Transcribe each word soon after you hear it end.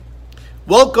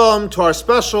Welcome to our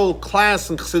special class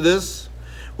in Chassidus.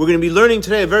 We're going to be learning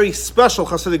today a very special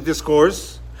Chassidic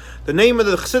discourse. The name of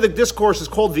the Chassidic discourse is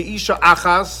called V'isha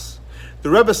Achas. The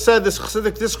Rebbe said this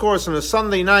Chassidic discourse on a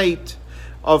Sunday night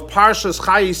of Parshas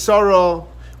Chayei Sarah,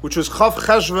 which was Chav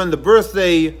Cheshvan, the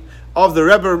birthday of the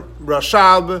Rebbe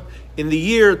Rashab, in the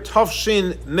year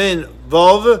Tafshin Men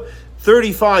Vav,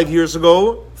 35 years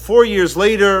ago. 4 years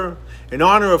later, in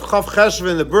honor of Chav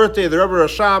Cheshvan, the birthday of the Rebbe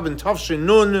Rashab in Tafshin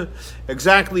Nun,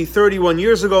 exactly 31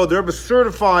 years ago, the Rebbe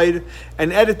certified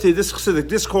and edited this Chassidic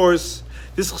discourse.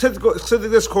 This Chassidic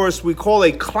discourse we call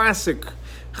a classic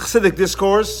Chassidic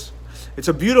discourse. It's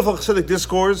a beautiful Chassidic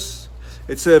discourse.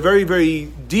 It's a very,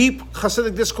 very deep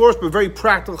Chassidic discourse, but very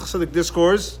practical Chassidic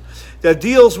discourse that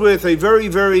deals with a very,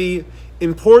 very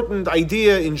important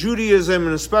idea in Judaism,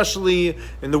 and especially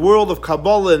in the world of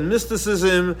Kabbalah and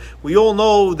mysticism. We all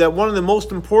know that one of the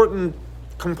most important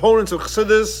components of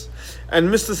Chassidus and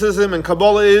mysticism and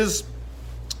Kabbalah is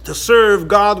to serve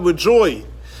God with joy,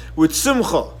 with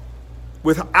simcha,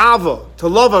 with ava, to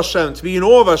love Hashem, to be in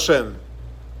awe of Hashem.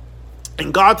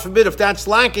 And God forbid, if that's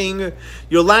lacking,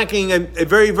 you're lacking a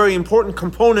very, very important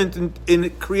component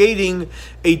in creating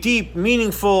a deep,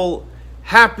 meaningful,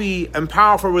 happy and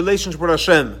powerful relationship with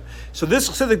Hashem. So this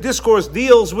Chassidic discourse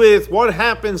deals with what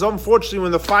happens, unfortunately,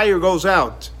 when the fire goes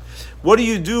out. What do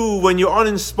you do when you're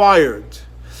uninspired?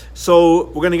 So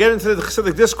we're going to get into the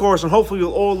Chassidic discourse, and hopefully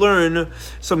you'll all learn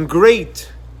some great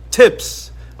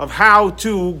tips of how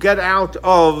to get out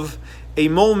of a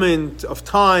moment of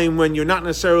time when you're not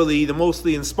necessarily the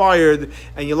mostly inspired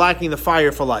and you're lacking the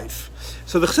fire for life.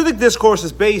 So the Chassidic discourse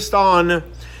is based on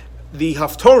the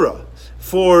Haftorah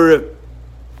for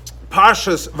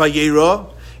Parshas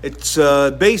Vayera. It's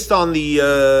based on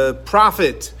the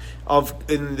prophet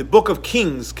in the book of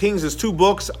Kings. Kings is 2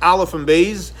 books, Aleph and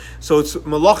Beis. So it's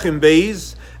Malachim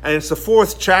Beis, and it's the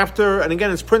 4th chapter. And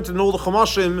again, it's printed in all the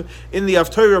Chumashim in the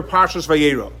Haftorah of Parshas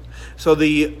Vayera. So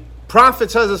the prophet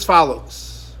says as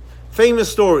follows: famous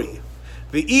story.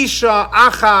 V'isha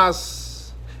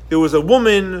Achas, there was a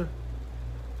woman,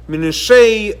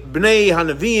 Minashei Bnei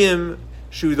Hanavim.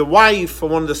 She was the wife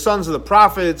of one of the sons of the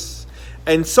prophets.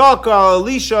 And Saka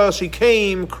Elisha, she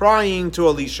came crying to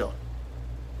Elisha.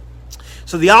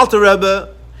 So the Alter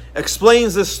Rebbe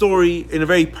explains this story in a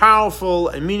very powerful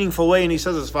and meaningful way, and he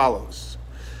says as follows.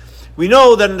 We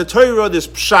know that in the Torah there's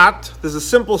pshat, there's a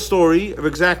simple story of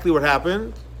exactly what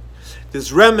happened.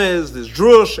 There's remez, there's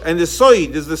drush, and there's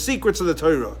soid, there's the secrets of the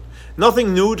Torah.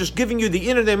 Nothing new, just giving you the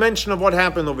inner dimension of what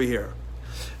happened over here.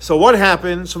 So what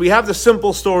happened? So we have the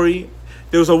simple story.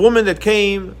 There was a woman that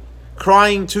came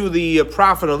crying to the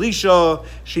prophet Elisha.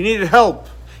 She needed help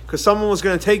because someone was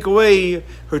going to take away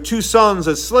her 2 sons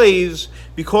as slaves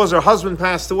because her husband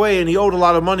passed away and he owed a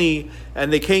lot of money,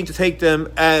 and they came to take them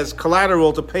as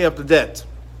collateral to pay up the debt.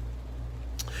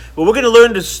 But we're going to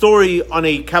learn this story on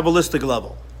a Kabbalistic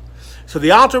level. So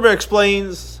the Alter Rebbe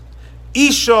explains,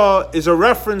 Isha is a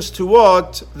reference to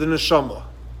what? The neshama.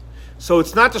 So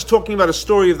it's not just talking about a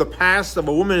story of the past, of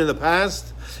a woman in the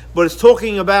past, but it's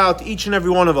talking about each and every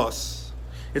one of us.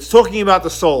 It's talking about the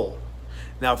soul.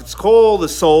 Now, if it's called the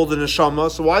soul, the neshama,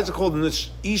 so why is it called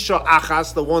Isha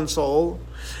Achas, the one soul?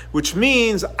 Which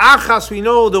means, Achas, we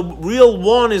know the real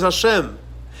one is Hashem.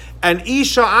 And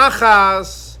Isha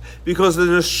Achas, because the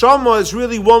neshama is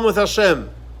really one with Hashem.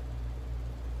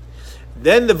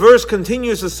 Then the verse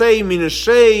continues to say,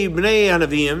 Minashei Bnei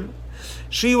Hanavim.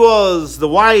 She was the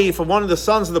wife of one of the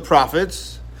sons of the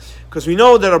prophets. Because we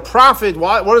know that a prophet,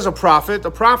 what is a prophet?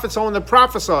 A prophet is someone that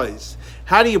prophesies.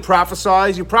 How do you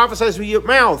prophesize? You prophesize with your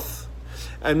mouth.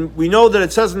 And we know that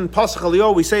it says in Pasach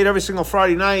Aliyah, we say it every single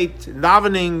Friday night, in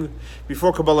davening,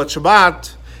 before Kabbalah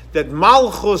Shabbat, that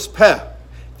Malchus Peh,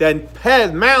 that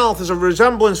Peh, mouth, is a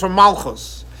resemblance from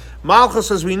Malchus. Malchus,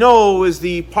 as we know, is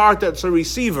the part that's a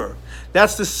receiver.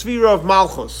 That's the sphere of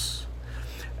Malchus.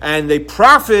 And a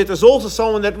prophet is also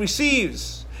someone that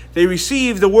receives. They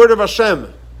receive the word of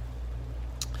Hashem.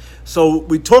 So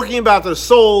we're talking about the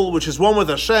soul, which is one with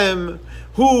Hashem,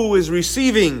 who is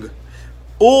receiving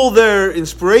all their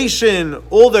inspiration,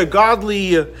 all their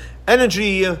godly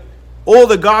energy, all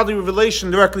the godly revelation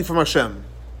directly from Hashem.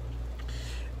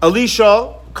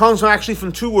 Elisha comes actually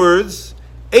from 2 words,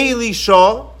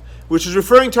 Elisha, which is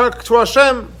referring to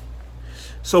Hashem.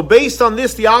 So based on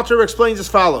this, the Alter explains as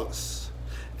follows,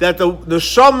 that the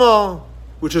neshama,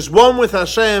 which is one with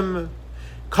Hashem,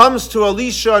 comes to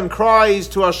Elisha and cries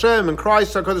to Hashem and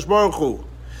cries to HaKadosh Baruch Hu.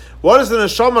 What is the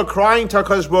neshama crying to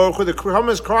HaKadosh Baruch Hu? The neshama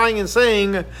is crying and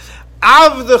saying,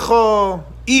 Avdecha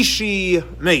Ishi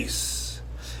Meis.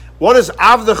 What is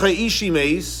Avdecha Ishi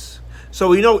Meis? So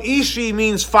we know Ishi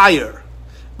means fire.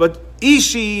 But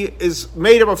Ishi is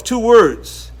made up of two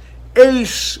words,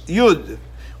 Eish Yud,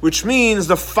 which means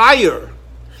the fire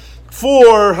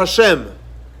for Hashem.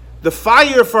 The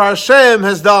fire for Hashem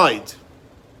has died.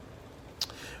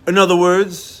 In other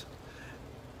words,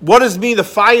 what does it mean the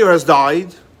fire has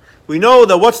died? We know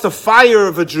that what's the fire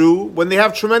of a Jew? When they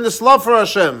have tremendous love for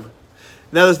Hashem.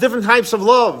 Now there's different types of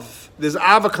love. There's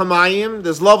Ava Kamayim,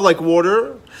 there's love like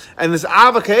water, and there's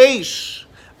Ava Kaish,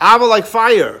 Ava like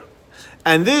fire.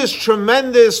 And this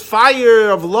tremendous fire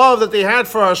of love that they had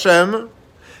for Hashem,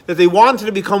 that they wanted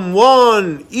to become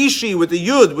one, Ishi, with the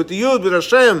Yud, with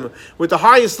Hashem, with the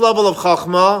highest level of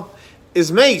Chachma,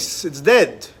 is mace, it's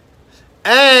dead.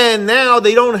 And now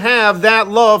they don't have that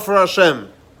love for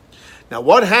Hashem. Now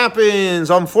what happens,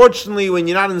 unfortunately, when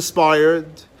you're not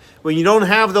inspired, when you don't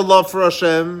have the love for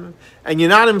Hashem, and you're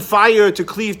not in fire to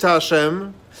cleave to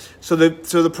Hashem? So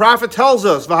the prophet tells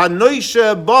us, and what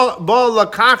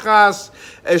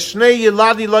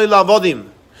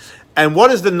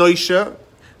is the noisha?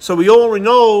 So we already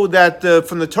know that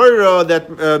from the Torah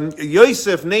that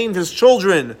Yosef named his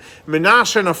children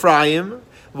Menashe and Ephraim.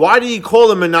 Why did he call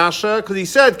them Menashe? Because he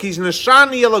said, "Kiz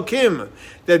neshani Elokim,"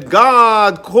 that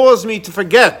God caused me to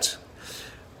forget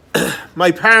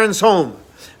my parents' home.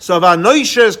 So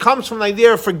Vanoishes comes from the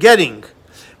idea of forgetting,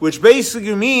 which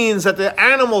basically means that the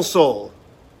animal soul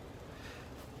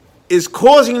is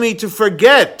causing me to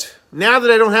forget now that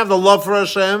I don't have the love for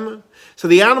Hashem. So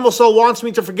the animal soul wants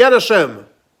me to forget Hashem.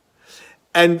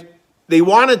 And they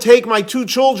want to take my two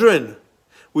children.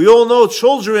 We all know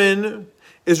children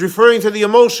is referring to the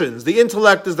emotions. The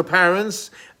intellect is the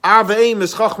parents. Aveim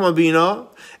is Chachma Bina.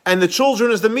 And the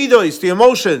children is the midos, the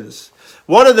emotions.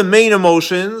 What are the main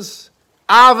emotions?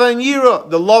 Ava and Yira,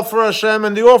 the love for Hashem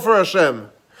and the awe for Hashem.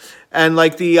 And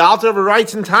like the Alter Rebbe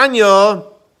writes in Tanya,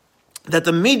 that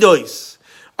the midos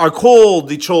are called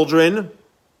the children,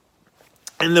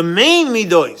 and the main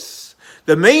midos,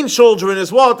 the main children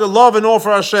is what? The love and awe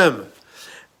for Hashem.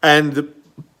 And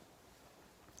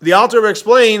the Alter Rebbe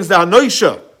explains that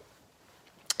Anoisha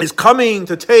is coming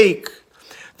to take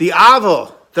the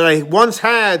Ava that I once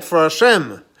had for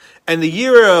Hashem and the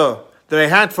Yira that I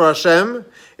had for Hashem.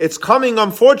 It's coming,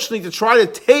 unfortunately, to try to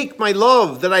take my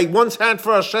love that I once had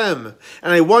for Hashem,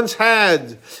 and I once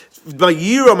had my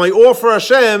yira, my awe for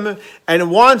Hashem, and it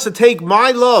wants to take my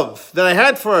love that I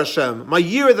had for Hashem, my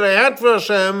yira that I had for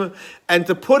Hashem, and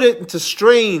to put it into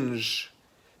strange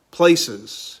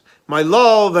places. My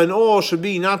love and awe should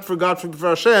be not for God, for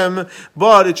Hashem,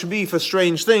 but it should be for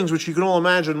strange things, which you can all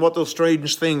imagine what those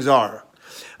strange things are.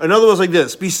 In other words, like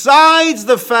this: besides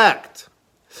the fact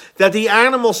that the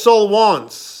animal soul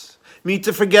wants me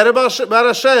to forget about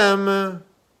Hashem,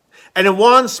 and it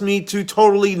wants me to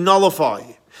totally nullify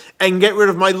and get rid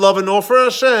of my love and awe for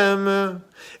Hashem,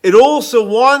 it also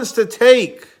wants to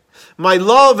take my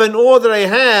love and awe that I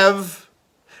have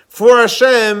for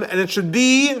Hashem, and it should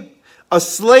be a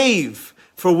slave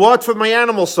for what? For my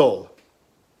animal soul.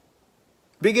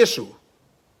 Big issue.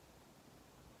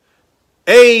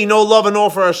 No love and awe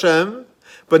for Hashem,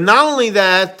 but not only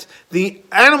that, the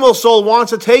animal soul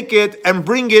wants to take it and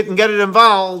bring it and get it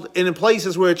involved in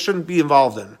places where it shouldn't be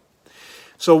involved in.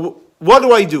 So what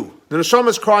do I do? The neshama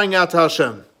is crying out to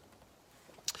Hashem.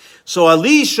 So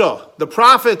Elisha, the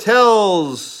prophet,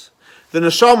 tells the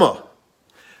neshama,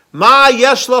 Ma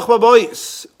yeshlach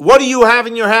babois. What do you have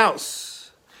in your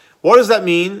house? What does that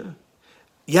mean?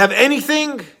 You have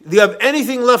anything? Do you have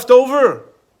anything left over?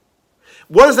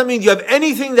 What does that mean? Do you have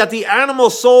anything that the animal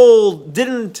soul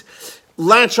didn't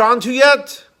latch onto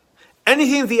yet?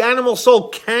 Anything the animal soul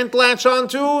can't latch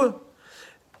onto?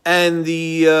 And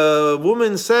the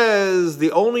woman says,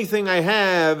 the only thing I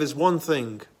have is one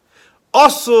thing.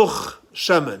 Osuch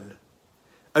shemen.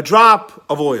 A drop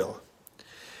of oil.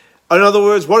 In other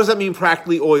words, what does that mean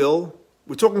practically, oil?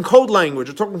 We're talking code language.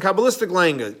 We're talking Kabbalistic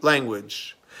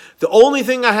language. The only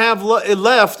thing I have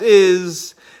left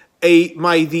is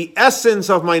the essence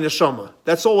of my neshama.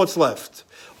 That's all what's left.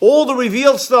 All the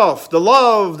revealed stuff, the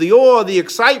love, the awe, the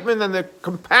excitement, and the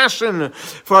compassion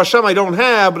for Hashem I don't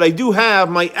have, but I do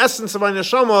have my essence of my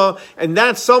neshama, and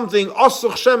that's something,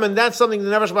 Osuch Shem, and that's something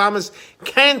the Nefesh Bahamas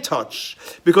can't touch.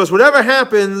 Because whatever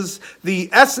happens,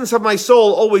 the essence of my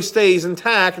soul always stays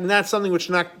intact, and that's something which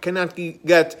cannot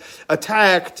get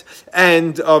attacked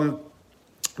and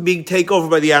be taken over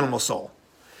by the animal soul.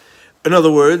 In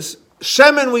other words,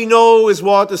 Shemen we know is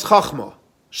what? Is Chachma.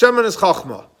 Shemen is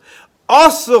Chachma.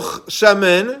 Osuch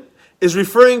Shemen is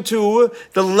referring to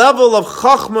the level of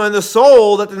Chachma in the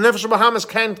soul that the Nefesh Bahamas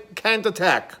can't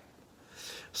attack.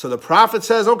 So the prophet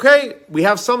says, okay, we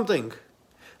have something.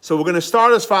 So we're going to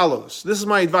start as follows. This is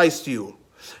my advice to you.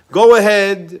 go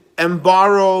ahead and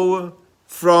borrow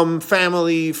from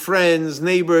family, friends,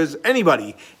 neighbors,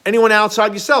 anybody, anyone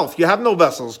outside yourself. You have no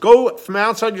vessels. Go from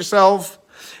outside yourself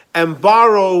and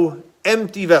borrow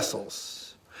empty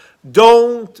vessels.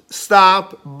 Don't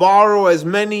stop. Borrow as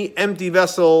many empty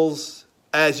vessels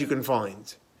as you can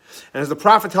find. And as the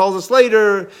prophet tells us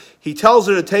later, he tells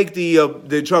her to take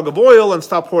the jug of oil and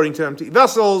stop hoarding to empty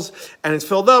vessels, and it's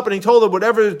filled up. And he told her,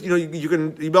 whatever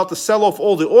you're about to sell off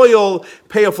all the oil,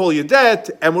 pay off all your debt,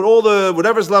 and with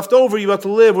whatever's left over, you have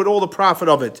to live with all the profit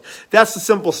of it. That's the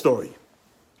simple story.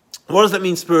 What does that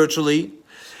mean spiritually?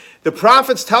 The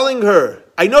prophet's telling her,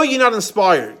 I know you're not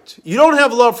inspired. You don't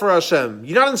have love for Hashem.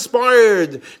 You're not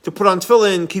inspired to put on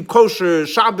tefillin, keep kosher,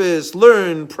 Shabbos,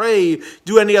 learn, pray,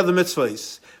 do any other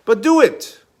mitzvahs. But do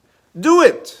it. Do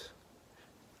it.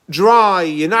 Dry,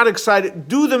 you're not excited.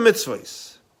 Do the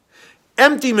mitzvahs.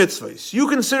 Empty mitzvahs. You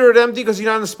consider it empty because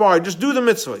you're not inspired. Just do the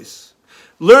mitzvahs.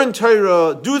 Learn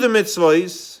Torah, do the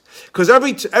mitzvahs. Because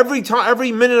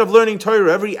every minute of learning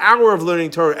Torah, every hour of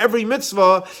learning Torah, every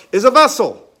mitzvah is a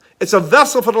vessel. It's a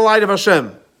vessel for the light of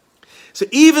Hashem. So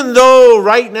even though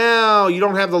right now you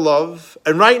don't have the love,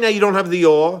 and right now you don't have the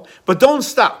awe, but don't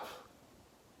stop.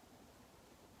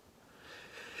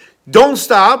 Don't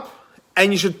stop,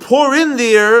 and you should pour in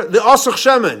there the asach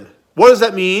shemen. What does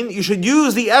that mean? You should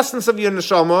use the essence of your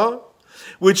neshama,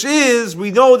 which is, we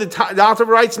know the Alter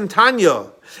writes in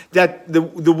Tanya, that the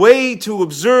way to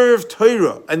observe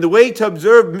Torah and the way to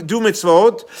do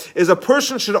mitzvot is a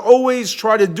person should always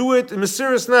try to do it in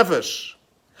Mesiras Nefesh.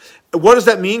 What does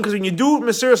that mean? Because when you do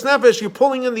Mesiras Nefesh, you're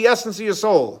pulling in the essence of your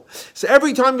soul. So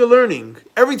every time you're learning,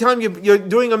 every time you're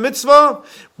doing a mitzvah,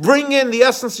 bring in the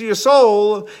essence of your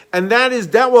soul, and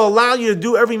that will allow you to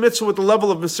do every mitzvah with the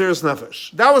level of Mesiras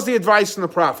Nefesh. That was the advice from the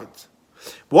prophet.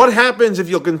 What happens if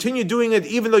you'll continue doing it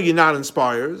even though you're not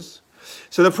inspired?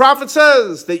 So the prophet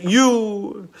says that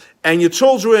you and your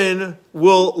children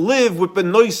will live with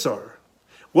ben noisar.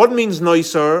 What means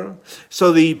noisar?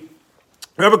 So the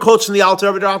Rebbe quotes from the Alter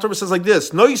Rebbe. The Alter Rebbe says like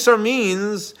this: Noisar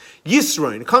means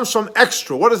Yisrain. It comes from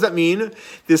extra. What does that mean?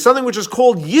 There's something which is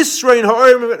called Yisrain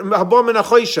ha'or min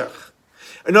ha'choshech.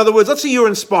 In other words, let's say you're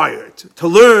inspired to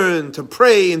learn, to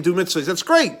pray, and do mitzvahs. That's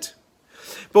great.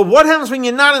 But what happens when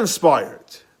you're not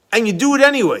inspired and you do it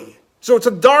anyway? So it's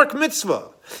a dark mitzvah.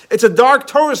 It's a dark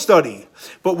Torah study.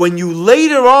 But when you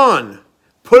later on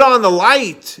put on the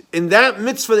light in that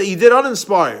mitzvah that you did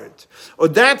uninspired, or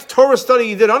that Torah study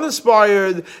you did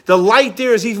uninspired, the light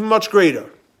there is even much greater.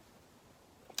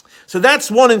 So that's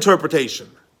one interpretation.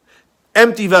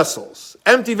 Empty vessels.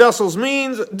 Empty vessels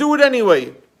means do it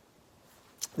anyway.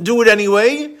 Do it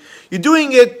anyway. You're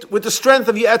doing it with the strength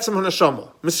of your etzem haneshama,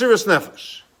 Mesiras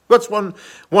Nefesh. That's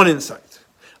one insight.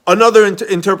 Another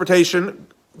interpretation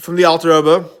from the Alter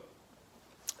Rebbe,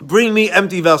 bring me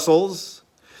empty vessels,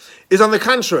 is on the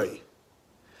contrary.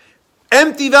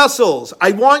 Empty vessels,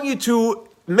 I want you to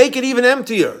make it even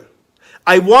emptier.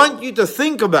 I want you to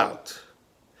think about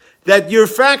that your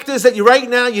fact is that right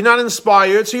now you're not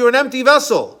inspired, so you're an empty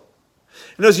vessel.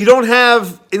 In other words, you don't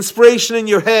have inspiration in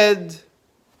your head,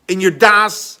 in your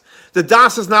das. The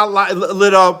das is not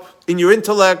lit up in your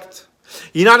intellect.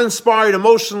 You're not inspired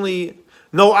emotionally.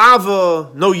 No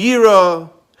ava, no yira.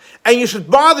 And you should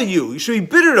bother you. You should be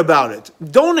bitter about it.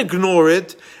 Don't ignore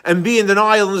it and be in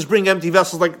denial and just bring empty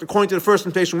vessels like according to the first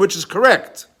temptation, which is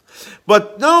correct.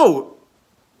 But no,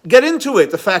 get into it,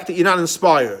 the fact that you're not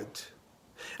inspired.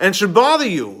 And it should bother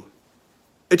you.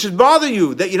 It should bother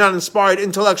you that you're not inspired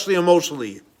intellectually,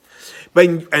 emotionally.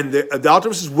 And the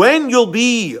Alter says, when you'll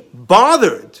be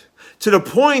bothered to the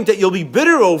point that you'll be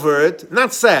bitter over it,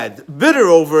 not sad, bitter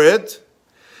over it,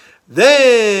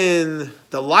 then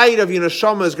the light of your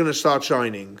neshama is going to start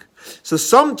shining. So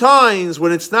sometimes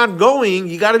when it's not going,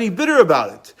 you got to be bitter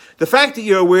about it. The fact that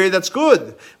you're aware, that's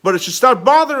good, but it should start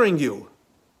bothering you.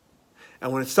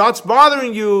 And when it starts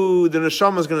bothering you, the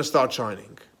neshama is going to start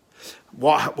shining.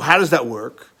 Well, how does that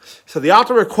work? So the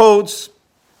Alter Rebbe quotes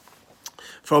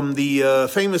from the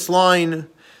famous line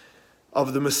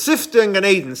of the Mesifta in Gan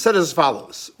Eden, said as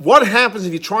follows: what happens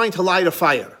if you're trying to light a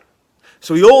fire?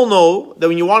 So we all know that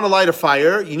when you want to light a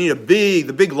fire, you need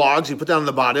the big logs you put down on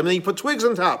the bottom, and then you put twigs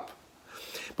on top.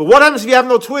 But what happens if you have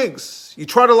no twigs? You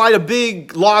try to light a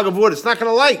big log of wood, it's not going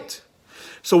to light.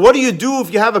 So what do you do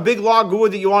if you have a big log of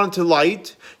wood that you want it to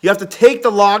light? You have to take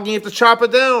the log and you have to chop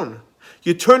it down.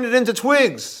 You turn it into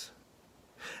twigs.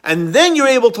 And then you're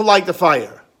able to light the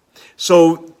fire.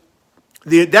 So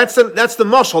that's the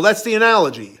mashal, that's the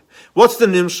analogy. What's the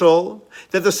nimshal?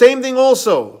 That the same thing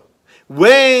also.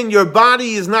 When your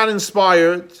body is not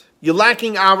inspired, you're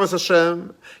lacking avos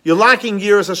Hashem, you're lacking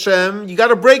yiras Hashem, you got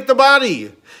to break the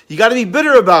body. You got to be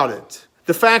bitter about it.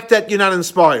 The fact that you're not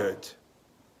inspired.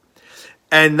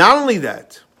 And not only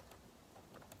that,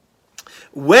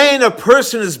 when a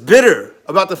person is bitter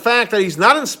about the fact that he's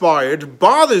not inspired, it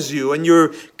bothers you and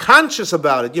you're conscious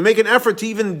about it, you make an effort to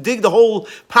even dig the hole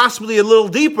possibly a little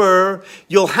deeper,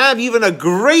 you'll have even a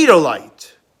greater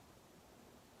light.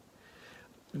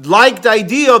 Like the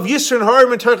idea of Yisron Ha'or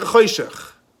Mitoich HaChoshech.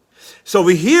 So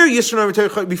over here,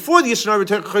 before the Yisron Ha'or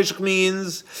Mitoich HaChoshech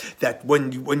means that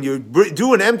when you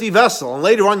do an empty vessel and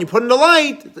later on you put in the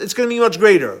light, it's going to be much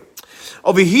greater.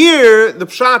 Over here, the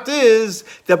pshat is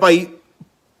that by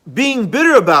being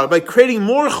bitter about it, by creating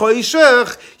more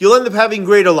choshech, you'll end up having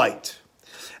greater light.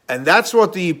 And that's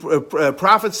what the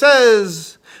prophet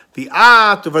says,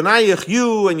 V'at u'vanayich,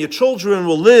 you and your children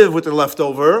will live with the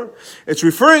leftover. It's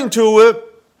referring to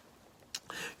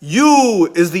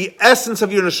you is the essence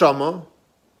of your neshama.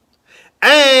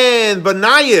 And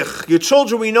banayich, your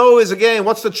children we know is, again,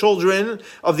 what's the children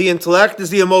of the intellect?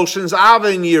 Is the emotions, ava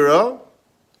and yira.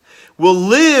 Will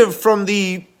live from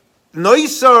the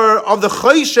noisar of the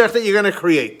choshech that you're going to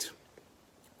create.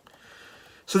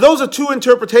 So those are two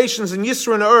interpretations in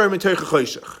Yisron Ha'or Mitoich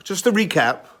HaChoshech. Just to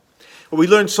recap what we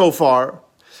learned so far,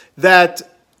 that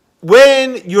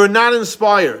when you're not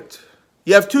inspired,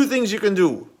 you have two things you can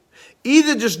do.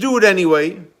 Either just do it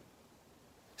anyway,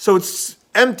 so it's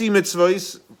empty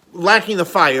mitzvahs, lacking the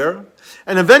fire,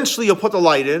 and eventually you'll put the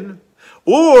light in,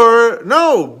 or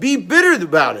no, be bitter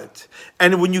about it.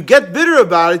 And when you get bitter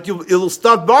about it, it'll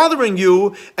start bothering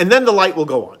you, and then the light will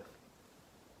go on.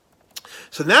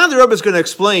 So now the Rebbe is going to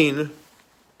explain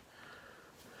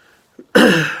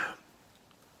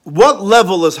what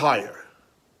level is higher.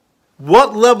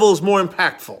 What level is more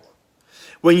impactful?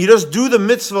 When you just do the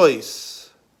mitzvahs,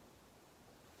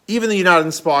 even though you're not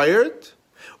inspired,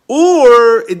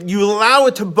 or you allow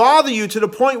it to bother you to the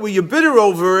point where you're bitter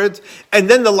over it, and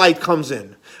then the light comes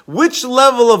in. Which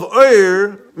level of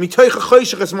Or Mitoich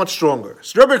HaChoshech is much stronger?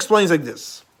 So the Rebbe explains like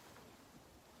this,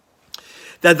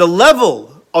 that the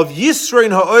level of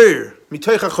Yisron Ha'or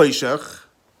Mitoich HaChoshech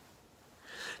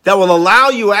that will allow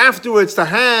you afterwards to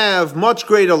have much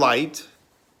greater light,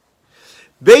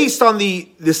 based on the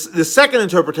second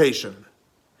interpretation,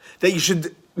 that you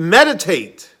should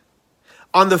meditate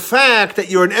on the fact that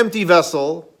you're an empty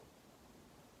vessel.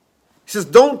 He says,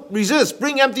 don't resist,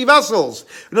 bring empty vessels.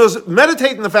 In other words,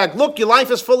 meditate on the fact, look, your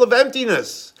life is full of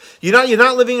emptiness. You're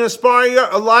not living an aspire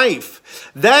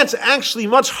life. That's actually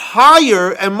much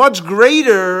higher and much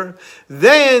greater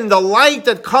than the light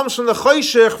that comes from the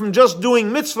choshech, from just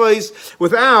doing mitzvahs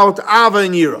without ava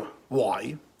and yira.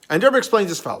 Why? And the Rebbe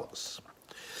explains as follows.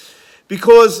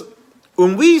 Because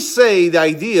when we say the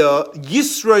idea,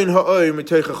 Yisron Ha'or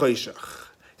Mitoich HaChoshech,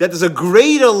 that there's a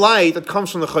greater light that comes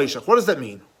from the choshech, what does that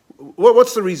mean?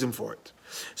 What's the reason for it?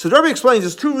 So the Rebbe explains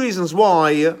there's two reasons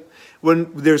why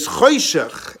when there's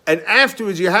choshech and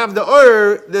afterwards you have the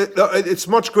Or, it's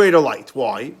much greater light.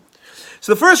 Why?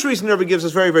 So the first reason the Rebbe gives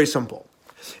is very, very simple.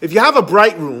 If you have a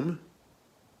bright room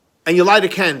and you light a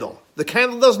candle, the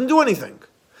candle doesn't do anything.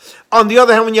 On the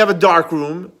other hand, when you have a dark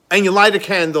room and you light a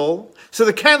candle, so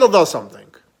the candle does something.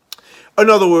 In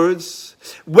other words,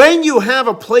 when you have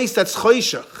a place that's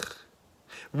choshech,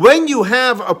 when you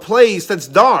have a place that's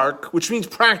dark, which means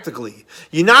practically,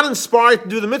 you're not inspired to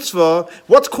do the mitzvah,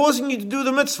 what's causing you to do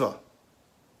the mitzvah?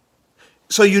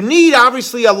 So you need,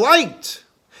 obviously, a light,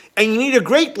 and you need a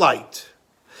great light.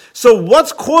 So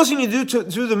what's causing you to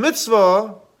do the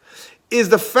mitzvah is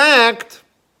the fact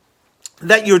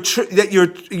that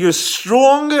your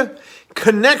strong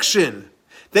connection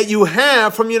that you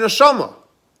have from your neshama,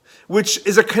 which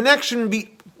is a connection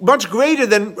much greater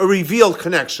than a revealed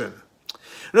connection.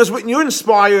 In other words, when you're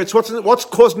inspired, it's what's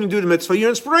causing you to do the mitzvah, your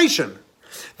inspiration.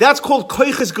 That's called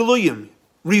koiches geluyim,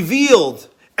 revealed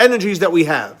energies that we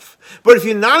have. But if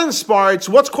you're not inspired,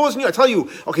 so what's causing you? I tell you,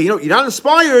 okay, you're not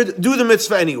inspired, do the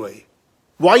mitzvah anyway.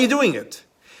 Why are you doing it?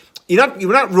 You're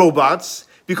not robots,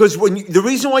 because the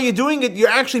reason why you're doing it, you're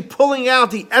actually pulling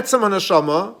out the etzem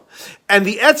haneshama, and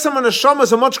the etzem haneshama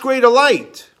is a much greater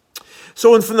light.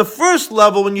 So from the first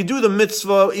level, when you do the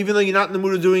mitzvah, even though you're not in the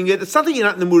mood of doing it, it's not that you're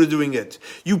not in the mood of doing it.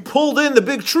 You pulled in the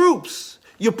big troops.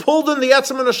 You pulled in the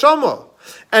etzem haneshama.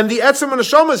 And the etzem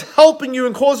haneshama is helping you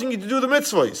and causing you to do the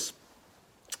mitzvahs.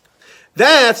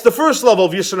 That's the first level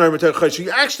of Yisron Ha'or Mitoich HaChoshech.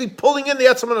 You're actually pulling in the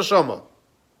etzem haneshama.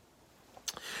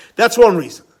 That's one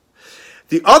reason.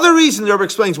 The other reason the Rebbe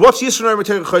explains what's Yisron Ha'or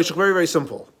Mitoich HaChoshech, very, very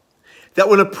simple. That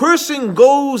when a person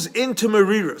goes into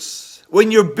merirus, when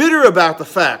you're bitter about the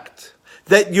fact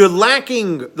that you're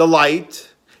lacking the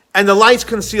light, and the light's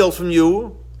concealed from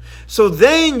you, so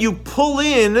then you pull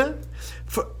in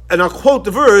and I'll quote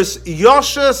the verse,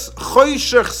 Yoshes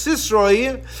Choshech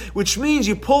Sisroi, which means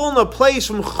you pull in a place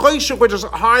from Choshech, which is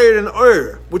higher than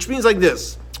Ur, which means like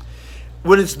this.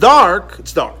 When it's dark.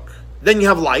 Then you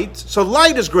have light. So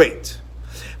light is great.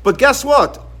 But guess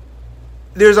what?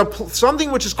 There's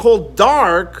something which is called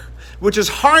dark, which is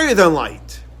higher than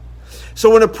light.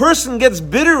 So when a person gets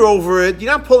bitter over it,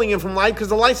 you're not pulling in from light because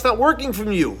the light's not working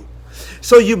from you.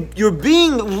 So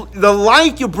the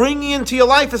light you're bringing into your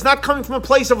life is not coming from a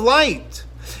place of light.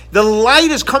 The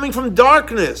light is coming from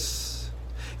darkness.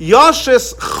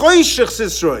 Yoshes Choshech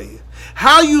Sisroi.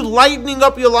 How are you lightening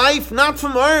up your life? Not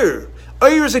from Ur.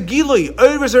 Ur is a gilui.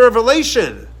 Ur is a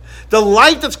revelation. The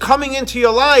light that's coming into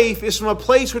your life is from a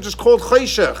place which is called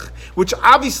Choshech, which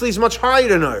obviously is much higher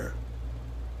than Ur.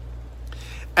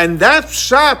 And that's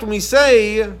shot when we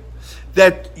say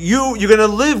that you're going to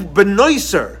live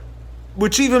benoiser,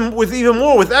 which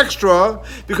with extra,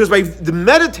 because by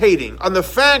meditating on the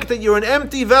fact that you're an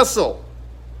empty vessel,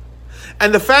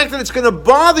 and the fact that it's going to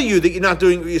bother you that you're not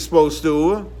doing what you're supposed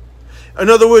to. In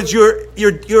other words,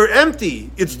 you're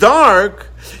empty. It's dark.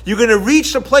 You're going to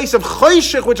reach the place of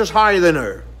Choshech, which is higher than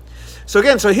her. So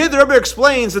here the Rebbe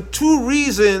explains the two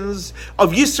reasons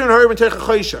of Yisr and Ha'ir B'Teich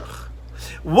Choshech.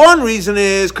 One reason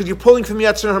is because you're pulling from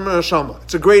Yetzer Hara Neshama.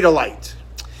 It's a greater light.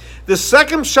 The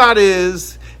second shot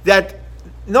is that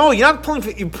no, you're not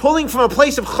pulling. You're pulling from a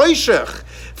place of Choshech,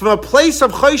 from a place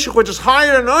of Choshech which is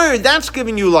higher than Ur. That's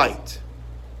giving you light.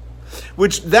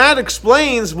 Which that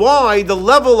explains why the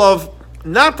level of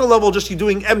not the level just you're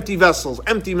doing empty vessels,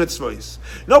 empty mitzvahs.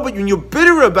 No, but when you're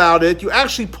bitter about it, you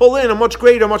actually pull in a much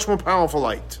greater, much more powerful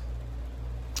light.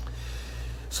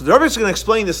 So the Rebbe is going to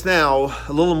explain this now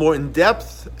a little more in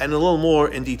depth and a little more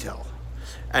in detail.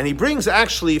 And he brings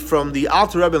actually from the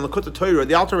Alter Rebbe in Likutei Torah,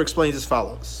 the Alter Rebbe explains as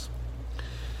follows.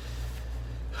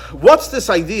 What's this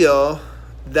idea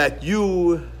that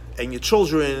you and your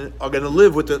children are going to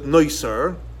live with the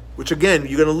noiser, which again,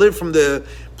 you're going to live from the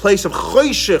place of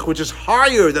Choshech, which is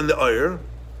higher than the Ur.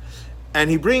 And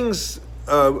he brings,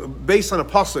 based on a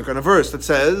pasuk, on a verse that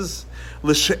says,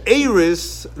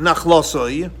 L'she'eris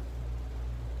nachlosoi,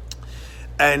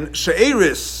 and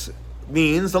she'eris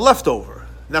means the leftover.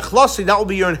 Nachlosoi, that will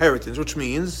be your inheritance, which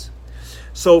means,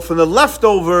 so from the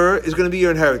leftover is going to be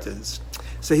your inheritance.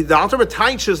 So the Alter Rebbe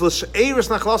teaches l'she'eris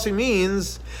nachlosoi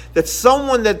means that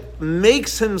someone that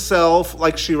makes himself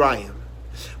like Shirayim.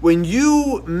 When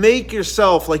you make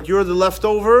yourself like you're the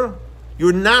leftover,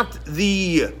 you're not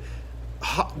the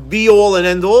be-all and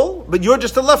end-all, but you're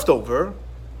just a leftover.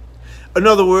 In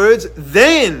other words,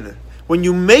 then, when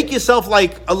you make yourself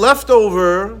like a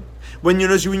leftover, when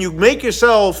you make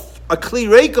yourself a kli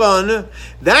reikon,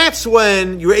 that's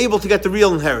when you're able to get the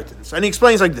real inheritance. And he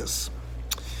explains like this.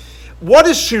 What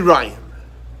is Shirayim?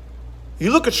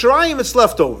 You look at Shirayim, it's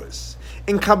leftovers.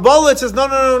 In Kabbalah, it says,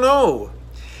 no.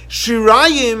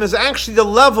 Shirayim is actually the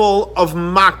level of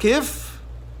makif,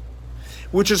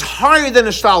 which is higher than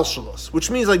Hishtalshelus, which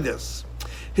means like this.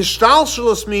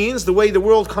 Hishtalshelus means the way the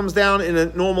world comes down in a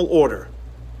normal order.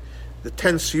 The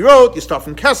 10 sfirot, you start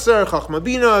from Keser, Chachma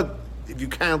Bina, if you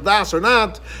count Das or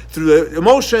not, through the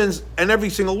emotions, and every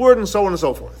single word, and so on and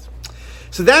so forth.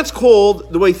 So that's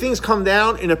called the way things come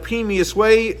down in a previous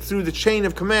way through the chain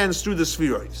of commands, through the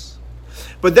spheroids.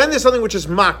 But then there's something which is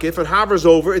makif, it hovers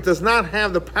over, it does not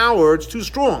have the power, it's too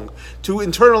strong to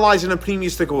internalize in a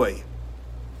premiistic way.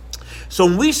 So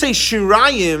when we say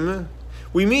shirayim,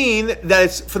 we mean that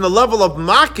it's from the level of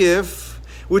makif,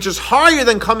 which is higher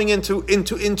than coming into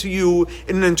you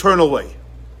in an internal way.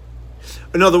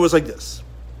 In other words, like this.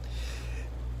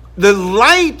 The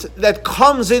light that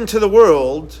comes into the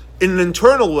world in an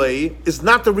internal way is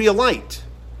not the real light.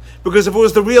 Because if it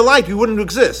was the real light, we wouldn't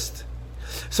exist.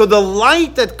 So the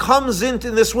light that comes into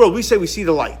this world, we say we see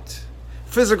the light.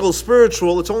 Physical,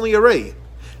 spiritual, it's only a ray.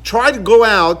 Try to go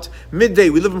out midday,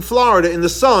 we live in Florida, in the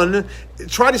sun,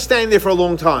 try to stand there for a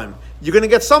long time. You're going to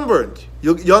get sunburned.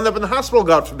 You'll end up in the hospital,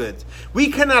 God forbid.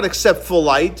 We cannot accept full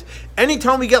light.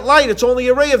 Anytime we get light, it's only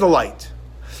a ray of the light.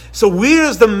 So where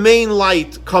does the main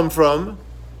light come from?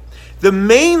 The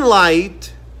main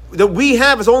light that we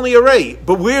have is only a ray.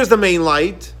 But where's the main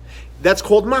light? That's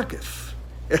called makif.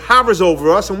 It hovers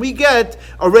over us and we get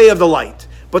a ray of the light.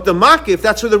 But the makif,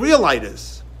 that's where the real light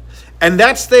is. And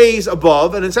that stays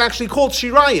above, and it's actually called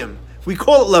shirayim. We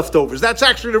call it leftovers. That's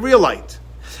actually the real light.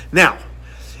 Now,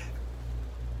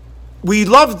 we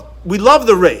love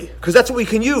the ray, because that's what we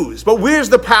can use. But where's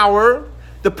the power?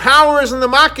 The power is in the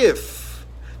makif.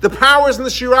 The power is in the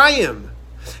shirayim.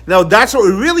 Now, that's what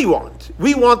we really want.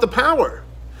 We want the power.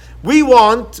 We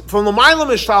want from the Mailam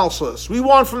Ishtalshlus. We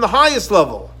want from the highest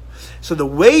level. So the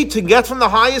way to get from the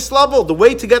highest level, the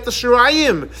way to get the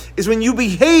Shirayim, is when you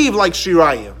behave like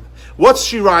Shirayim. What's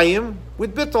Shirayim?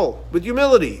 With bittul, with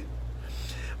humility.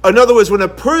 In other words, when a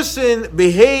person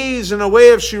behaves in a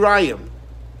way of Shirayim,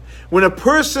 when a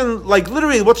person, like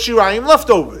literally, what's Shirayim?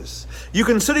 Leftovers. You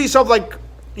consider yourself like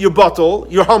you're bottle,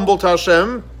 you're humble to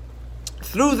Hashem.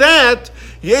 Through that,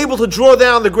 you're able to draw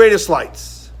down the greatest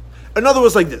lights. In other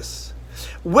words, like this.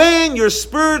 When your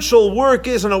spiritual work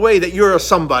is in a way that you're a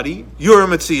somebody, you're a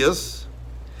Metzias,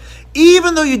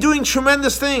 even though you're doing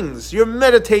tremendous things, you're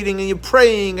meditating and you're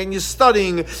praying and you're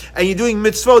studying and you're doing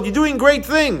mitzvot, you're doing great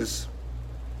things.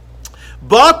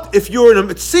 But if you're in a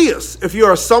Metzias, if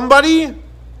you're a somebody,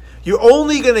 you're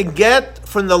only going to get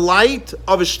from the light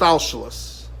of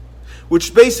Ishtalshalos,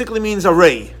 which basically means a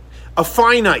ray, a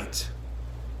finite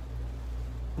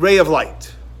ray of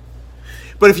light.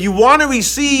 But if you want to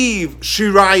receive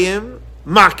Shirayim,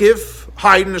 Makif,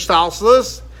 Hayd and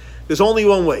Ishtalshalos, there's only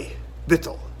one way,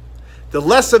 Bittul. The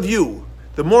less of you,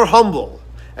 the more humble,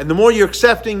 and the more you're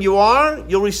accepting you are,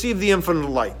 you'll receive the infinite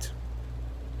light.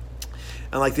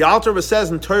 And like the Alter Rebbe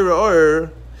says in Torah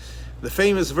Or, the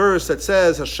famous verse that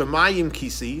says, Hashemayim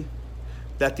Kisi,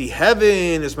 that the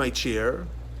heaven is my chair,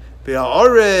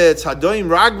 Ve'ha'oretz Hadoim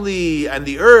Ragli, and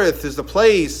the earth is the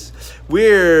place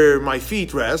where my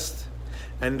feet rest.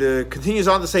 And continues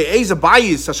on to say, Eza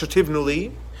Bayis Asher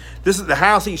Tivnuli, this is the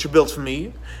house that you should build for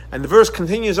me. And the verse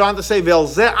continues on to say, Ve'el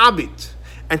Zeh Abit,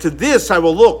 and to this I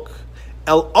will look,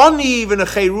 El Oni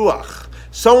V'nechei Ruach,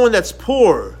 someone that's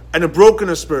poor and a broken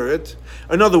of spirit.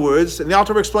 In other words, and the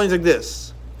Alter Rebbe explains like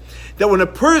this, that when a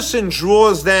person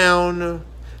draws down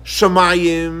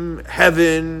Shemayim,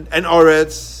 heaven, and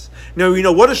Oretz, now you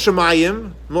know what is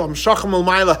Shemayim? Shacham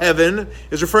al-Maila, heaven,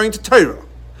 is referring to Torah.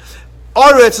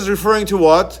 Oretz is referring to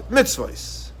what?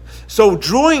 Mitzvahs. So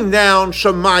drawing down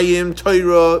Shemayim,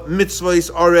 Torah, Mitzvahs,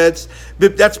 Oretz,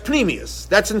 that's pnimius,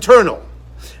 that's internal.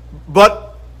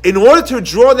 But in order to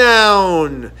draw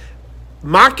down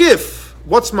Makif,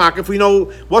 what's Makif? We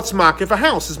know what's Makif. A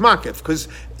house is Makif, because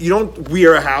you don't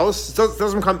wear a house. It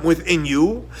doesn't come within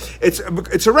you.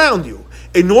 It's around you.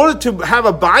 In order to have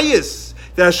a bias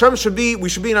that Hashem we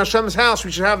should be in Hashem's house,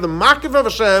 we should have the Makif of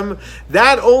Hashem,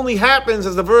 that only happens,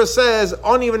 as the verse says,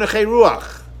 Oni v'nechei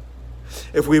ruach.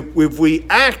 If we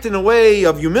act in a way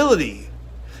of humility,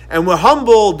 and we're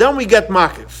humble, then we get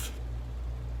Makif.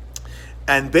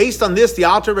 And based on this, the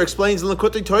Alter Rebbe explains in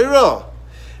Likutei Torah,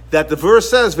 that the verse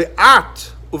says,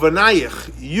 Ve'at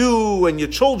uvanayich, you and your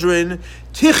children,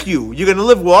 tichyu, you're going to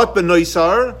live what?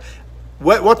 Benoisar.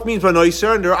 What means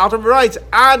benoisar? And the Alter Rebbe writes,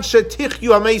 Ad shetichyu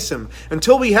hamesim,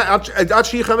 until till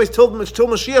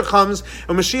Mashiach comes,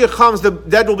 and Mashiach comes, the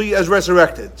dead will be as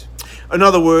resurrected. In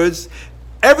other words,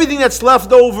 everything that's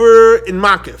left over in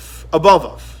Makif, above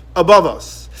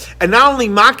us. And not only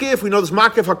Makif, we know there's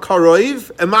Makif HaKaroiv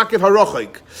and Makif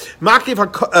HaRochik. Makif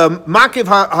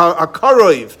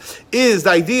HaKaroiv is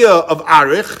the idea of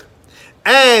Arich,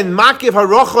 and Makif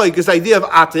HaRochik is the idea of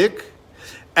Atik.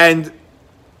 And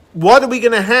what are we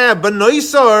going to have?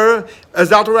 Benoisar, as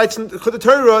the Alter writes in the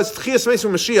Torah, it's Tchias Meis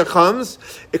when Mashiach comes,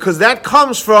 because that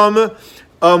comes from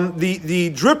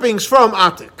the drippings from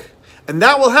Atik. And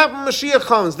that will happen when Mashiach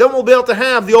comes. Then we'll be able to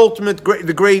have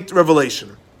the great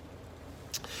revelation.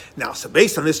 Now, so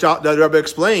based on this, the Rebbe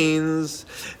explains,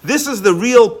 this is the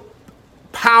real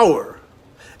power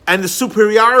and the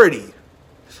superiority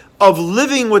of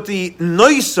living with the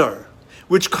noiser,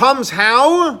 which comes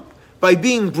how? By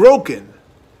being broken.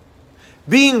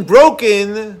 Being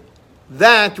broken,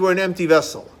 that we're an empty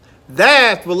vessel.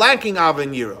 That we're lacking Av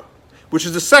and Yira, which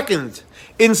is the second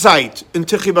insight in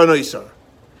Tichi Banoisar.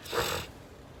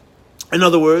 In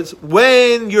other words,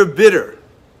 when you're bitter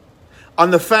on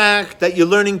the fact that you're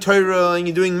learning Torah and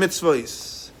you're doing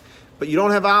mitzvahs, but you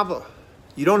don't have Ava,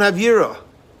 you don't have Yira.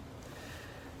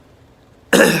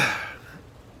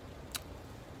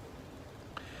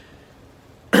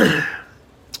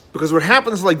 Because what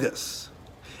happens like this,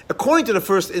 according to the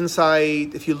first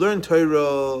insight, if you learn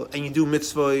Torah and you do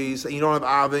mitzvahs and you don't have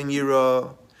Ava and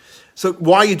Yira, so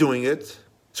why are you doing it?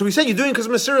 So we said you're doing it because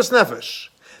of Mesiras Nefesh.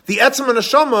 The Etzem and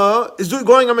Neshama is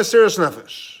going on Mesiras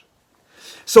Nefesh.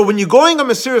 So when you're going on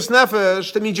Mesiras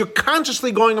Nefesh, that means you're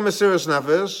consciously going on Mesiras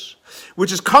Nefesh,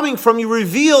 which is coming from your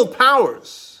revealed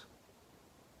powers.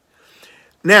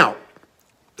 Now,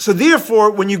 so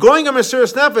therefore, when you're going on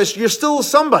Mesiras Nefesh, you're still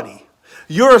somebody.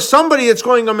 You're somebody that's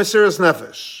going on Mesiras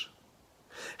Nefesh.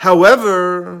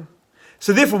 However,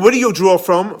 so therefore, what do you draw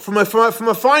from? From a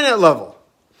finite level.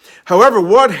 However,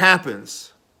 what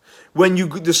happens when you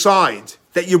decide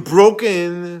that you're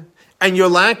broken and you're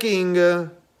lacking?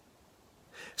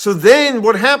 So then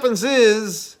what happens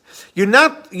is You're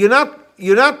not, it's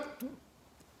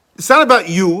not about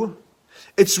you.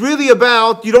 It's really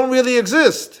about you don't really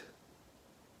exist.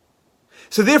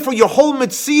 So therefore your whole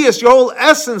mitzias, your whole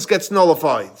essence gets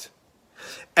nullified.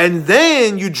 And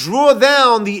then you draw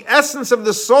down the essence of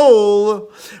the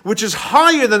soul, which is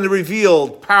higher than the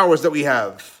revealed powers that we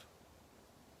have.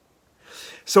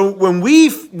 So when we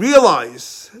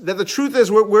realize that the truth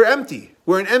is we're empty,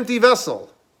 we're an empty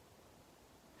vessel,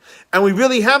 and we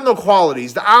really have no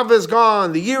qualities, the Ava is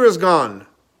gone, the year is gone,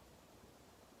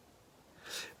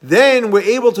 then we're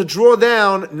able to draw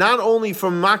down not only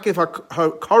from Makif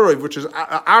HaKarev, which is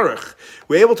Arich,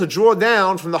 we're able to draw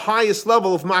down from the highest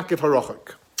level of Makif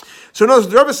HaRochik. So notice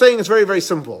the Rebbe is saying it's very, very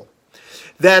simple.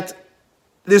 That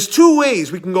there's two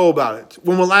ways we can go about it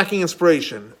when we're lacking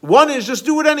inspiration. One is just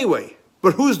do it anyway.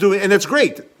 But who's doing it? And it's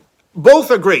great.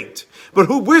 Both are great. But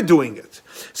we're doing it.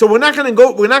 So we're not going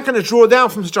to draw down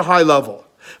from such a high level.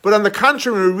 But on the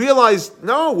contrary, we realize,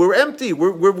 no, we're empty,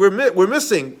 we're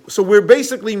missing. So we're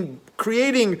basically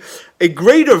creating a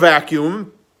greater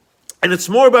vacuum, and it's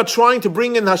more about trying to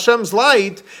bring in Hashem's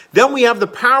light. Then we have the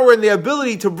power and the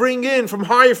ability to bring in from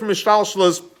higher, from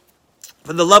Ishtalshalas,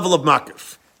 from the level of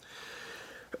Makif.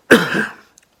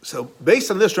 So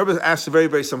based on this, Rebbe asked a very,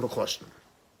 very simple question.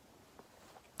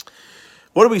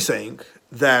 What are we saying?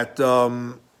 That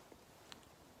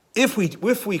if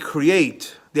we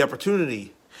create the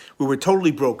opportunity where we're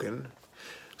totally broken,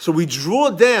 so we draw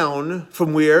down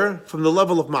from where? From the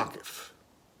level of Makif.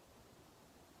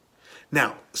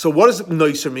 Now, so what does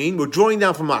Noiser mean? We're drawing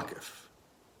down from Makif.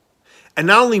 And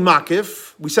not only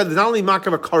Makif, we said that not only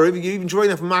Makif HaKarev, you're even drawing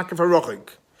down from Makif HaRochik,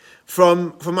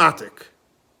 from Atik.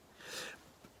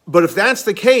 But if that's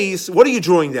the case, what are you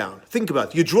drawing down? Think about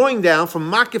it. You're drawing down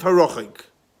from Makif HaRochik.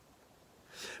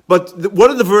 But what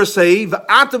did the verse say?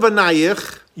 V'ata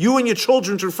v'nayich, you and your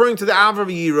children, referring to the Ava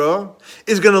V'yira,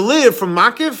 is going to live from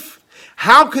Makif?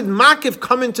 How could Makif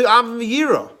come into Ava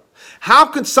V'yira? How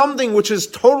could something which is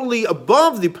totally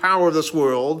above the power of this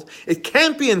world, it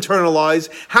can't be internalized,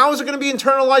 how is it going to be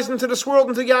internalized into this world,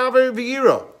 into the Ava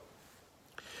V'yira?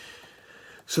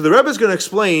 So the Rebbe is going to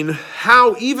explain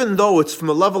how, even though it's from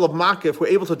a level of Makif, we're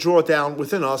able to draw it down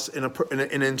within us in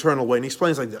an internal way. And he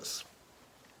explains like this.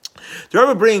 The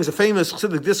Rebbe brings a famous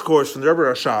Chassidic discourse from the Rebbe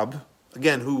Rashab,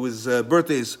 again, whose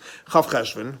birthday is Chav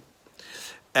Cheshvan,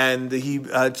 and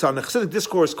it's on a Chassidic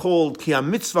discourse called Ki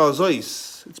HaMitzvah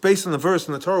Zois. It's based on the verse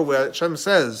in the Torah where Hashem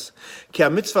says, Ki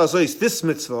HaMitzvah Zois, this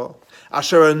mitzvah,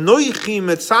 Asher Anoichi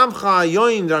Metzamcha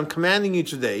Yoin, that I'm commanding you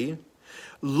today,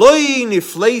 Loi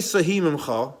Nifleisa Hi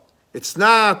Mimcha, it's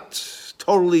not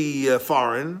totally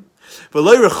foreign, but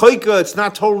Loi Rechoika, it's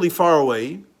not totally far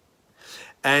away,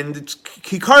 and it's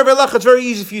very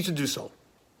easy for you to do so.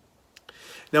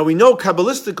 Now we know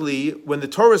Kabbalistically, when the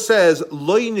Torah says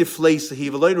Loi Nifleisahi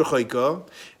v'Loi Rechoika,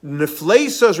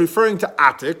 Nifleisa is referring to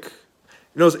Atik.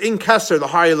 You know, it's in Keser, the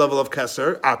higher level of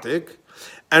Keser, Atik,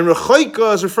 and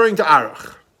Rechoika is referring to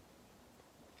Arach.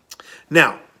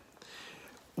 Now,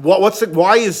 why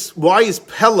is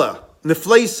Pella,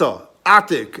 Nifleisa,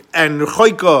 Atik, and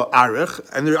Rechoika Arach?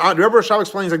 And the Rebbe Rashab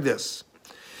explains like this.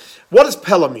 What does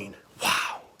Pella mean?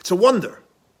 Wow. It's a wonder.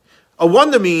 A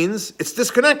wonder means it's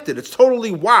disconnected. It's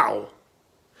totally wow.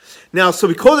 Now, so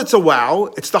because it's a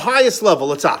wow, it's the highest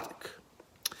level, it's Atik.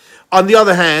 On the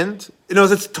other hand,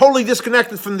 it's totally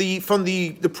disconnected from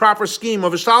the proper scheme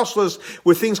of Ishtalshalas,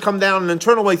 where things come down an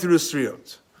internal way through the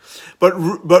Sriyot. But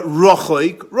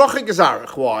Rochik is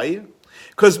Arach. Why?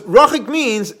 Because Rochik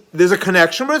means there's a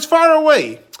connection, but it's far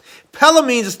away. Pella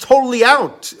means it's totally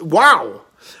out. Wow.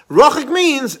 Rochik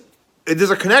means there's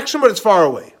a connection, but it's far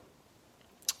away.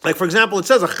 Like, for example, it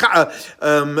says, I'm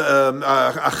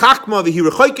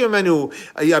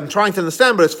trying to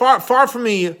understand, but it's far from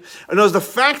me. And as the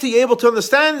fact that you're able to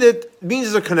understand it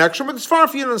means there's a connection, but it's far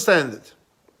for you to understand it.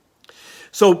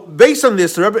 So, based on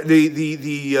this, the Rebbe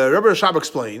Rashab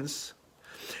explains,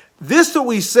 this that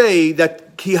we say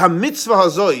that ki ha-mitzvah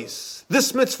hazois,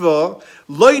 this mitzvah,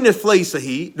 loy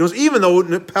nefleisahi, even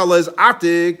though Pella is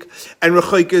Atik and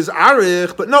Rechoik is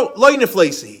Arich, but no, loy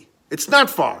nefleisahi. It's not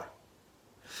far.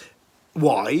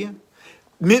 Why?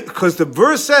 Because the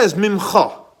verse says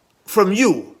mimcha, from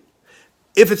you.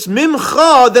 If it's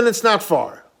mimcha, then it's not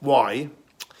far. Why?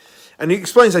 And he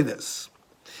explains like this.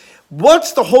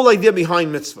 What's the whole idea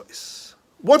behind mitzvahs?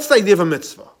 What's the idea of a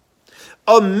mitzvah?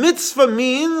 A mitzvah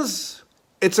means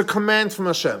it's a command from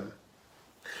Hashem.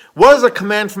 What does a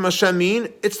command from Hashem mean?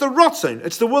 It's the rotzen,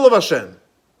 it's the will of Hashem.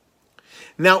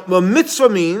 Now, a mitzvah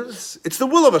means it's the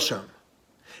will of Hashem.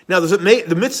 Now, does it make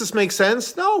the mitzvahs make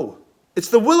sense? No. It's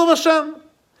the will of Hashem,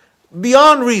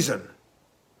 beyond reason.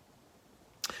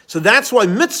 So that's why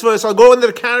mitzvahs will go into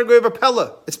the category of a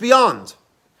pella. It's beyond.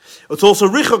 It's also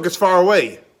richuk, it's far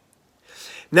away.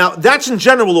 Now, that's in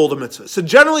general all the mitzvahs. So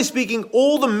generally speaking,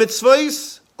 all the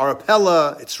mitzvahs are a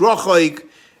pella, it's rochaik,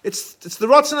 it's the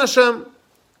Ratzon Hashem.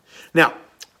 Now,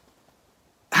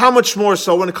 how much more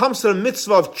so when it comes to the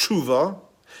mitzvah of tshuva?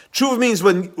 Tshuva means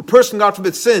when a person, God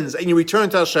forbid, sins and you return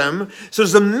to Hashem. So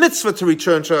there's a mitzvah to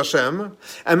return to Hashem.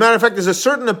 And matter of fact, there's a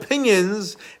certain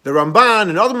opinions, the Ramban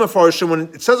and other Mefarshim, when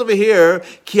it says over here,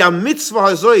 ki ha-mitzvah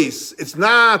hazois, it's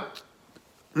not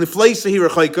nifleisa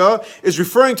hirachayka, is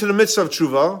referring to the mitzvah of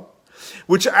tshuva,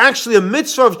 which actually a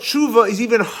mitzvah of tshuva is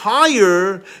even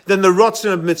higher than the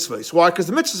rotzin of mitzvahs. Why? Because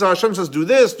the mitzvahs, Hashem says, do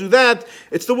this, do that.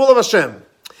 It's the will of Hashem.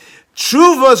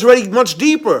 Tshuva is already much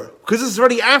deeper, because this is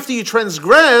already after you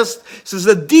transgressed, so there's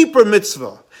a deeper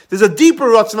mitzvah. There's a deeper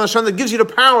Ratzon Hashem that gives you the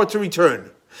power to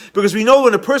return. Because we know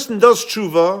when a person does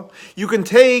tshuva, you can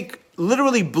take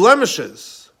literally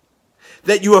blemishes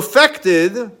that you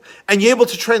affected, and you're able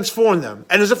to transform them.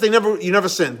 And as if you never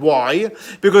sinned. Why?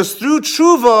 Because through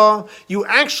tshuva, you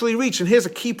actually reach, and here's a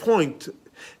key point,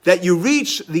 that you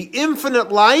reach the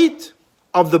infinite light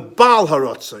of the Baal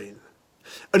HaRatzon.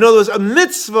 In other words, a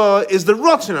mitzvah is the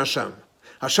Ratzon Hashem.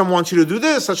 Hashem wants you to do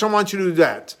this, Hashem wants you to do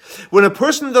that. When a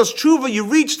person does tshuva, you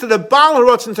reach to the Baal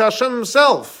HaRatzon, to Hashem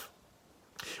himself,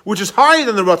 which is higher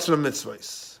than the Ratzon of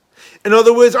mitzvahs. In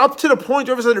other words, up to the point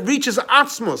where it reaches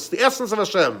Atzmos, the essence of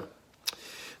Hashem.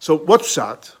 So what's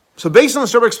pshat? So based on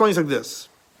this, Rebbe explains like this.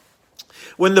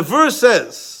 When the verse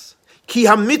says, Ki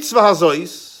ha-mitzvah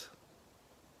hazois,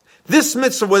 this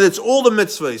mitzvah, whether it's all the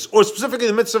mitzvahs, or specifically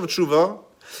the mitzvah of tshuva,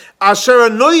 Asher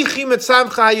anoichi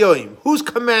mitzavcha hayoim. Who's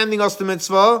commanding us the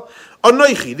mitzvah?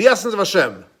 Anoichi, the essence of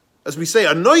Hashem. As we say,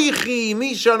 anoichi,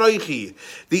 misha anoichi.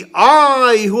 The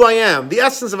I, who I am, the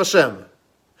essence of Hashem.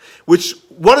 Which,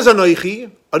 what is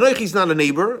anoichi? Anoichi is not a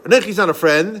neighbor. Anoichi is not a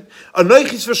friend.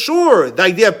 Anoichi is for sure the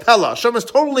idea of pella. Hashem is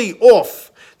totally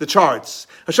off the charts.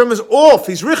 Hashem is off.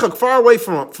 He's richak, far away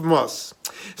from us.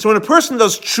 So when a person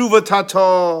does tshuva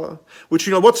tata, which,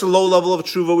 what's the low level of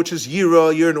tshuva, which is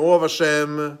yira, you're in awe of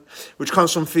Hashem, which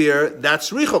comes from fear,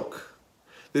 that's richuk.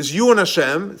 There's you and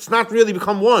Hashem. It's not really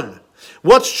become one.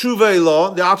 What's tshuva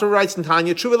elah? The author writes in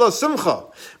Tanya, tshuva elah is simcha,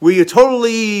 where you're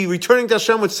totally returning to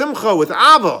Hashem with simcha, with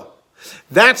ava.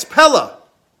 That's pella.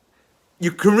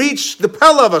 You can reach the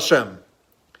pella of Hashem.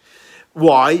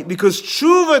 Why? Because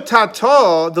tshuva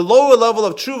tata, the lower level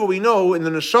of tshuva, we know in the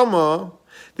neshama,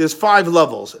 there's 5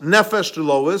 levels. Nefesh, the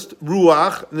lowest,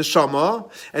 ruach, neshama,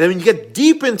 and then when you get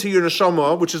deep into your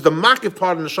neshama, which is the makif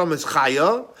part of neshama, is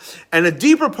chaya, and a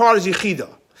deeper part is yichida.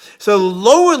 So the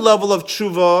lower level of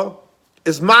tshuva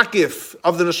is makif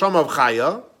of the neshama of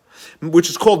chaya, which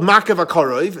is called makif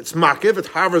akaroiv. It's makif, it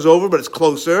hovers over, but it's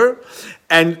closer.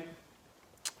 And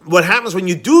what happens when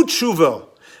you do tshuva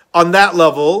on that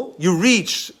level, you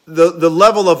reach the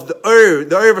level of the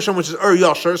of Hashem, which is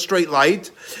Yasher, straight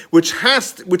light, which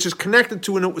is connected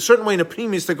to in a certain way, in a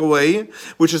pneumistic way,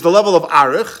 which is the level of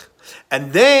Arich.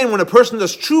 And then when a person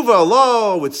does tshuva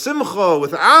Allah with simcha,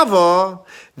 with ava,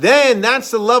 then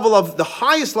that's the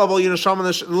highest level,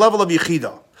 the level of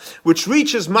Yechida, which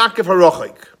reaches Makif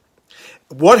HaRochik.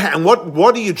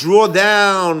 What do you draw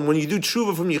down when you do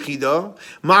tshuva from Yechida?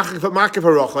 Makif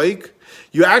HaRochik.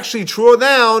 You actually draw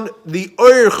down the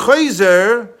Ur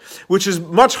Chayzer, which is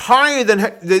much higher than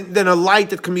a light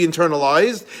that can be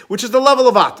internalized, which is the level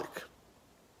of Atik.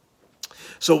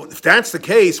 So if that's the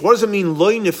case, what does it mean,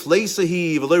 Loi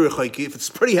Nifleisahi V'Loi Rechayki? If it's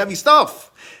pretty heavy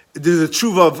stuff. There's a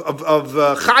tshuva of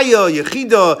Chaya,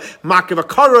 Yechida, Makav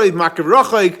Akaroiv, Makav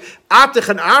Rachayk, Atich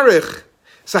and Arich.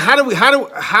 So how do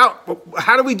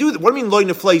we do that? What do you mean Loi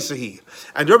Nifleisahi?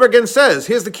 And Rebbe again says,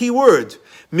 here's the key word,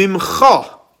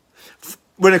 Mimcha.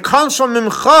 When it comes from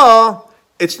Mimcha,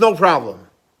 it's no problem.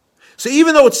 So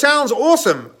even though it sounds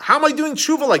awesome, how am I doing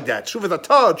tshuva like that? Tshuva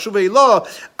tata, tshuva ilah,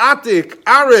 atik,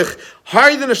 arich,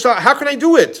 higher than a shah. How can I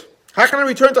do it? How can I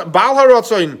return to Baal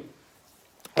HaRatzon?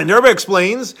 And the Rebbe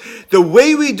explains, the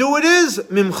way we do it is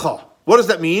Mimcha. What does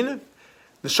that mean?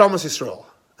 Neshamas Yisrael.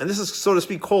 And this is, so to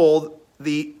speak, called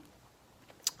the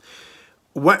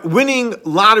winning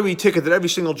lottery ticket that every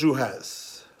single Jew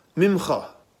has. Mimcha.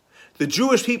 The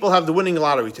Jewish people have the winning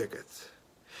lottery ticket.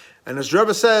 And as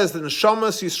Rebbe says, that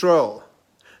Neshamas Yisrael,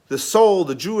 the soul,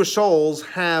 the Jewish souls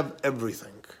have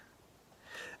everything.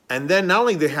 And then not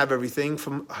only they have everything,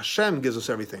 from Hashem gives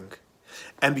us everything.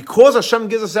 And because Hashem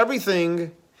gives us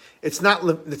everything, it's not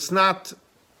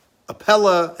a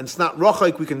pella and it's not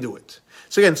rochaik, we can do it.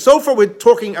 So again, so far we're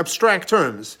talking abstract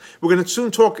terms. We're going to soon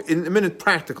talk in a minute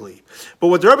practically. But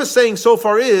what the Rebbe is saying so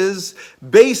far is,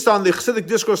 based on the Chassidic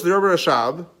discourse of the Rebbe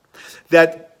Rashab,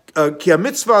 that Ki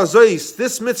mitzvah zois,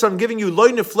 this mitzvah I'm giving you,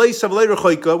 loy nefleis avlei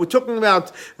rechoika. We're talking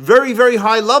about very, very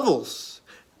high levels.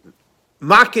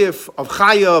 Makif of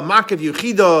chaya, makif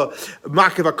yechida,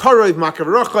 makif akaroiv, makif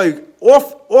rochoik,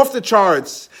 off the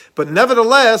charts. But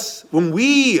nevertheless, when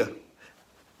we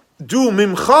do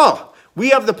mimcha,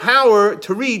 we have the power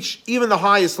to reach even the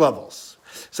highest levels.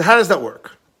 So how does that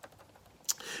work?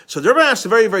 So the Rebbe asks a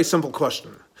very, very simple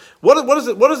question. What is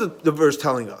the verse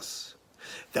telling us?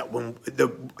 That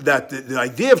the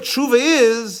idea of tshuva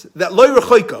is that loy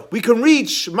rechoika, we can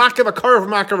reach makav akarav,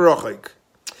 makav rochoik.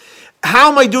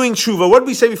 How am I doing tshuva? What did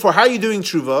we say before? How are you doing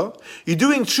tshuva? You're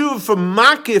doing tshuva from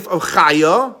makif of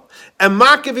chaya and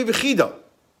makif of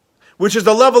which is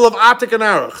the level of atik and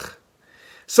arach.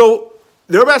 So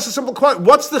the Rebbe asks a simple question: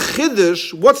 what's the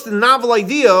chiddush? What's the novel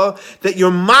idea that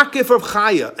your makif of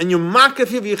chaya and your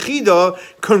makif of yechida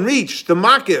can reach the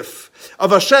makif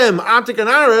of Hashem, atik and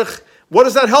arach? What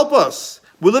does that help us?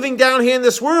 We're living down here in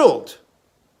this world.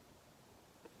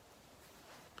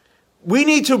 We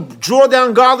need to draw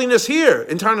down godliness here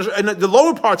in the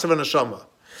lower parts of an neshama.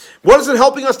 What is it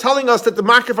helping us, telling us that the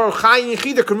makif of chaya and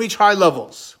yechida can reach high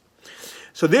levels?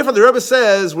 So therefore the Rebbe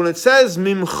says, when it says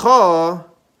mimcha,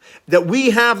 that we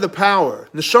have the power,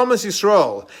 neshamas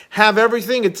Yisrael, have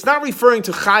everything, it's not referring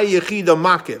to chaya yechida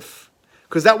makif,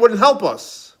 because that wouldn't help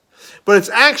us. But it's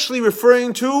actually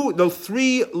referring to the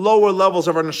three lower levels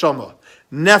of our neshama.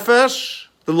 Nefesh,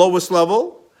 the lowest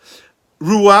level,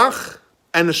 ruach,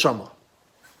 and neshama.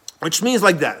 Which means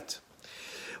like that.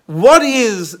 What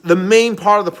is the main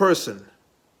part of the person?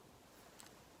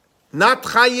 Not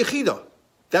chai yechida.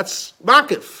 That's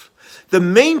makif. The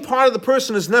main part of the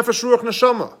person is nefesh, ruach,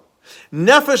 neshama.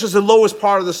 Nefesh is the lowest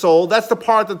part of the soul. That's the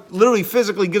part that literally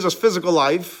physically gives us physical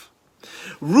life.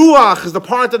 Ruach is the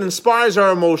part that inspires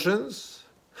our emotions.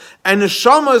 And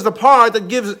neshama is the part that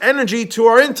gives energy to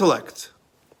our intellect.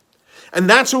 And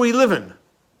that's what we live in.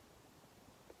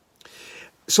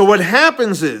 So what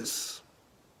happens is,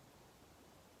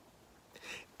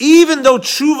 even though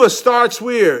tshuva starts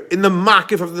where? In the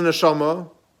makif of the neshama,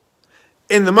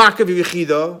 in the makif of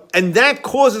yechida, and that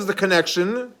causes the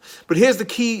connection, but here's the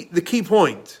key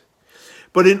point.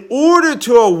 But in order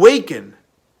to awaken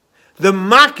the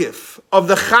makif of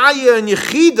the chaya and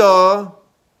yechida,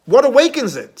 what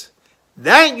awakens it?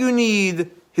 That you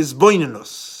need his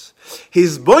boinenus.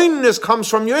 His boinenus comes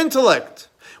from your intellect,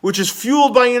 which is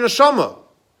fueled by your neshama.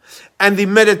 And the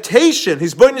meditation,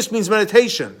 his boinenus means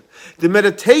meditation. The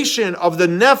meditation of the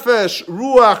nefesh,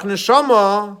 ruach,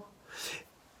 neshama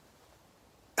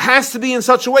has to be in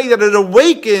such a way that it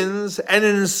awakens and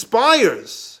it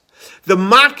inspires the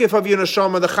makif of your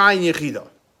neshama, the chaya and yechida.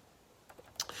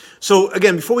 So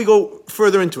again, before we go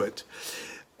further into it,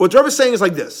 what the Rebbe is saying is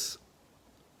like this.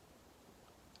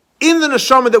 In the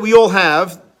neshama that we all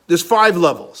have, there's 5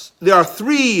 levels. There are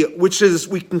 3 which is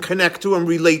we can connect to and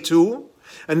relate to,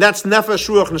 and that's nefesh,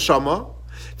 ruach, neshama.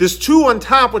 There's 2 on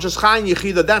top, which is chai and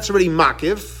yechida, that's already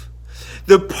makif.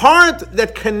 The part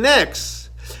that connects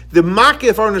the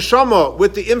makif or neshama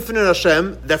with the infinite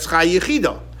Hashem, that's chai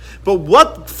yechida. But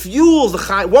what fuels the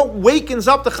chai, what wakens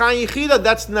up the chai yechida,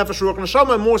 that's the nefesh, ruach,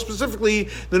 neshama, and more specifically,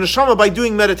 the neshama by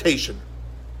doing meditation.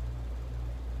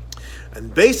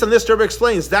 And based on this, the Rebbe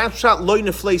explains, that's pshat loy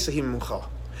neflei sehim mimcha.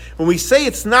 When we say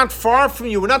it's not far from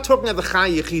you, we're not talking about the chai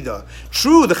yechida.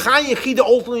 True, the chai yechida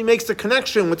ultimately makes the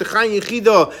connection with the chai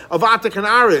yechida of atik and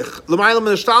arich, l'maylam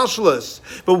and shtalshalas.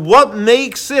 But what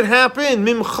makes it happen?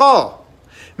 Mimcha.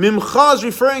 Mimcha is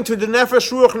referring to the nefesh,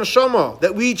 ruach, neshama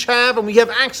that we each have and we have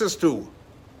access to.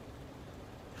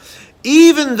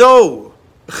 Even though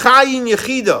chai and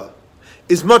yechida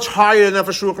is much higher than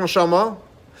nefesh, ruach, neshama,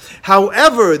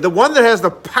 however, the one that has the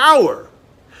power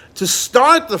to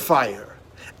start the fire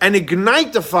and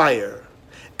ignite the fire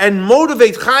and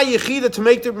motivate chai yechida to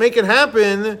make it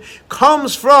happen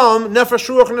comes from nefesh,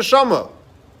 ruach, neshama.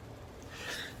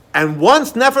 And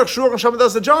once nefesh, ruach, neshama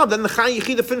does the job, then the chai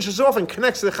yechida finishes off and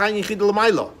connects to the chai yechida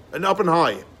l'mayla and up and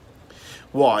high.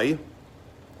 Why?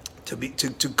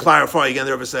 To clarify again,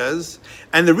 the Rebbe says,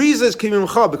 and the reason is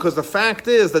kimimcha, because the fact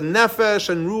is the nefesh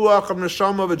and ruach of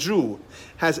neshama of a Jew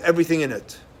has everything in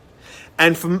it,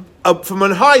 and from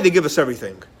on high they give us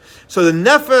everything. So the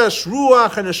nefesh,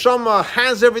 ruach, and neshama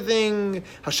has everything.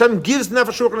 Hashem gives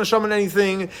nefesh, ruach, and neshama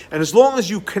anything, and as long as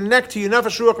you connect to your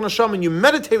nefesh, ruach, and neshama, and you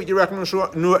meditate with your nefesh,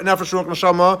 ruach, and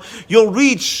neshama, you'll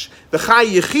reach the chai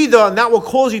yechida, and that will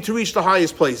cause you to reach the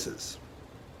highest places.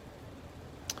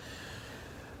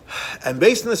 And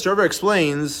based on this, the Rebbe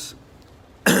explains,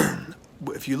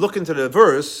 if you look into the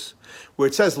verse where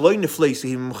it says loy neflei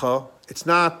mimcha, it's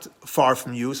not far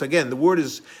from you. So again, the word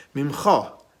is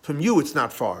mimcha. From you, it's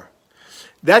not far.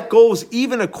 that goes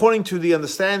even according to the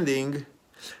understanding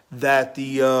that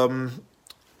the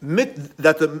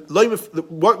mitzvah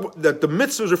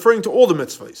is referring to all the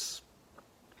mitzvahs.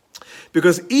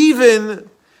 Because even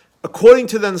according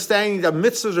to the understanding that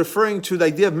mitzvah is referring to the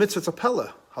idea of mitzvah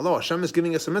tzapela. Hello, Hashem is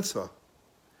giving us a mitzvah.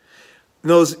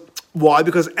 Knows why?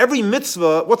 Because every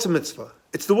mitzvah, what's a mitzvah?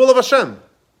 It's the will of Hashem.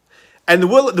 And the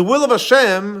will of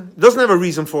Hashem doesn't have a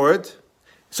reason for it.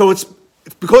 So it's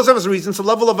because of a reason, it's a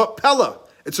level of a pella.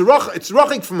 It's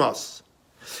rachik from us.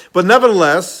 But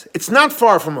nevertheless, it's not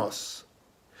far from us.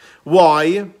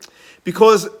 Why?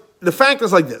 Because the fact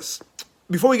is like this.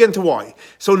 Before we get into why.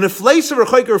 So nefleisa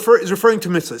rechaika is referring to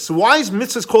mitzvahs. So why is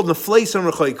mitzvahs called nefleisa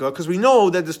and rechaika? Because we know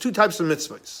that there's two types of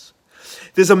mitzvahs.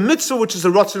 There's a mitzvah which is a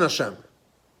ratzon Hashem.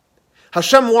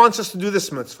 Hashem wants us to do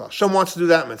this mitzvah. Hashem wants to do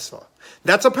that mitzvah.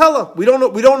 That's a pella. We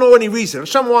don't know any reason.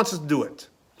 Hashem wants us to do it.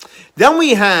 Then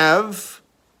we have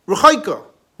rechaika.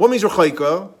 What means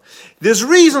rechaika? There's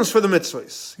reasons for the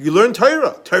mitzvahs. You learn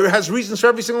Torah. Torah has reasons for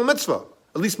every single mitzvah.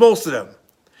 At least most of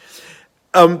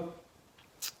them.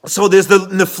 So there's the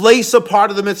nefleisa part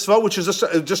of the mitzvah, which is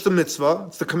just a mitzvah.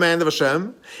 It's the command of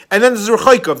Hashem. And then there's the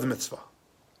rechaika of the mitzvah.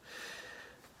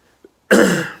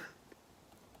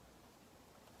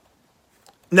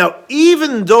 Now,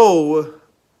 even though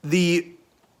the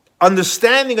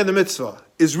understanding of the mitzvah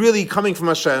is really coming from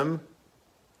Hashem,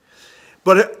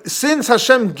 but since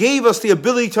Hashem gave us the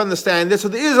ability to understand it, so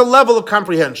there is a level of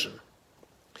comprehension.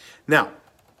 Now,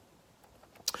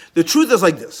 the truth is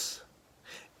like this.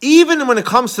 Even when it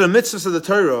comes to the mitzvahs of the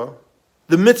Torah,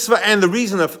 the mitzvah and the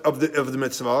reason of the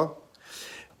mitzvah,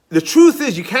 the truth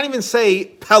is you can't even say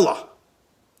pella.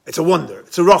 It's a wonder.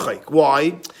 It's a rachik.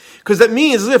 Why? Because that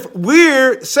means as if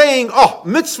we're saying, oh,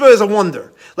 mitzvah is a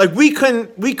wonder. Like we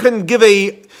can give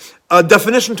a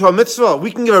definition to a mitzvah.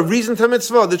 We can give a reason to a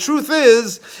mitzvah. The truth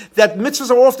is that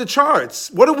mitzvahs are off the charts.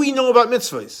 What do we know about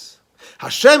mitzvahs?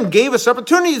 Hashem gave us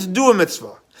opportunity to do a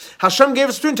mitzvah. Hashem gave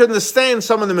us opportunity to understand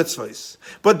some of the mitzvahs.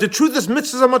 But the truth is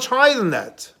mitzvahs are much higher than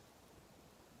that.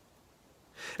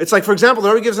 It's like, for example, the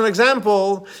Rebbe gives an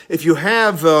example. If you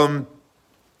have a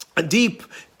deep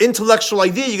intellectual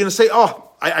idea, you're going to say, oh,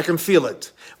 I can feel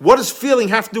it. What does feeling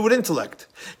have to do with intellect?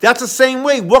 That's the same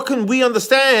way. What can we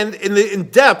understand in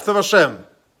depth of Hashem?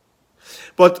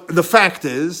 But the fact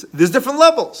is, there's different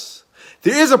levels.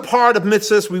 There is a part of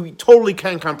mitzvahs we totally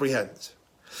can't comprehend.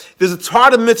 There's a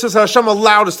part of mitzvahs that Hashem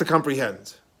allowed us to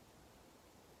comprehend.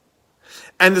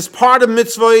 And this part of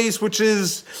mitzvahs which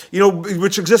is,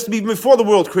 which existed even before the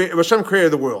world, Hashem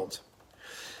created the world.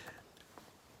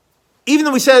 Even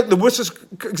though we said the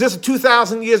mitzvahs existed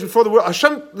 2,000 years before the world,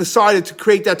 Hashem decided to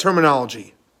create that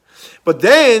terminology. But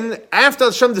then, after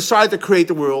Hashem decided to create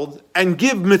the world and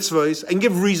give mitzvahs and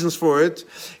give reasons for it,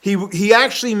 He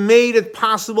actually made it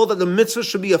possible that the mitzvah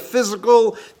should be a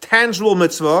physical, tangible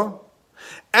mitzvah.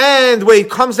 And when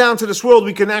it comes down to this world,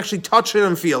 we can actually touch it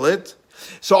and feel it.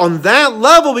 So on that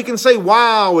level, we can say,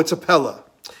 wow, it's a pella.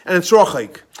 And it's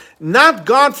rochik. Not,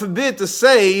 God forbid, to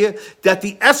say that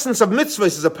the essence of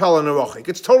mitzvahs is a pella and a rochik.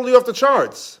 It's totally off the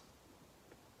charts.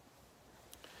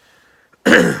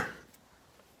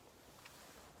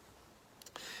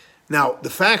 Now, the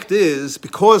fact is,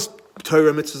 because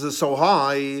Torah mitzvahs is so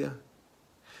high,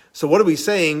 so what are we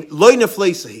saying? Lo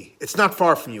nefleisahi. It's not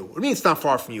far from you. What do you mean it's not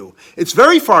far from you? It's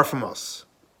very far from us.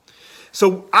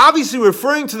 So obviously we're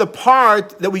referring to the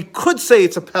part that we could say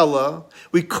it's a pella,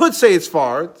 we could say it's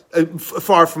far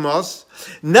from us.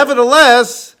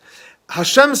 Nevertheless,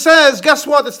 Hashem says, guess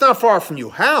what? It's not far from you.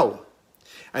 How?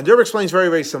 And the Rebbe explains very,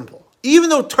 very simple. Even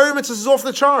though Torah mitzvahs is off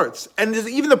the charts, and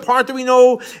even the part that we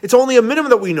know, it's only a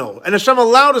minimum that we know, and Hashem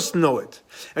allowed us to know it.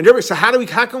 And the Rebbe, so how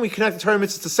can we connect the Torah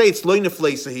mitzvahs to say it's lo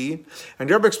nefleisahi? And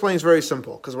the Rebbe explains very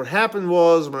simple, because what happened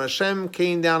was when Hashem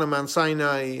came down on Mount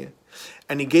Sinai,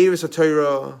 and He gave us a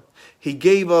Torah, He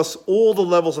gave us all the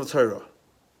levels of Torah.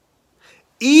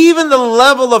 Even the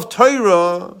level of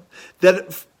Torah,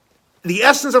 that the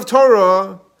essence of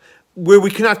Torah, where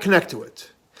we cannot connect to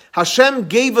it. Hashem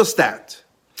gave us that.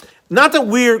 Not that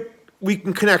we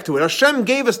can connect to it. Hashem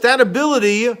gave us that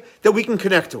ability that we can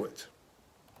connect to it.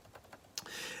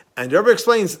 And the Rebbe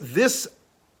explains this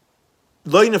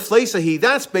lo nefleisahi,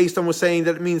 that's based on we're saying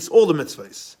that it means all the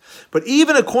mitzvahs. But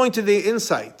even according to the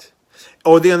insight,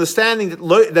 or the understanding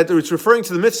that it's referring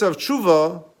to the mitzvah of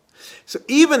tshuva, so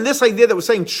even this idea that we're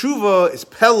saying tshuva is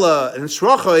pella and it's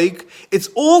rachaik, it's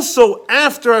also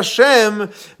after Hashem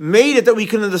made it that we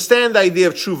can understand the idea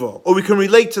of tshuva, or we can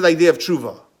relate to the idea of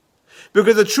tshuva.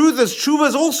 Because the truth is, tshuva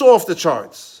is also off the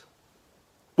charts.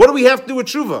 What do we have to do with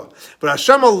tshuva? But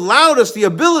Hashem allowed us the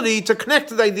ability to connect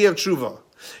to the idea of tshuva.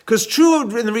 Because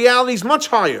tshuva in reality is much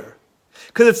higher.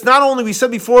 Because it's not only, we said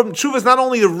before, tshuva is not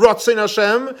only the Ratzon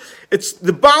Hashem, it's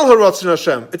the Baal HaRatzon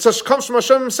Hashem. It comes from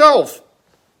Hashem himself.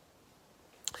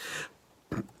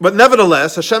 But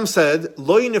nevertheless, Hashem said,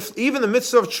 even the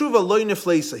mitzvah of tshuva, lo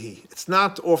nifleisahi. It's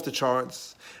not off the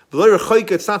charts.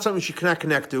 It's not something you cannot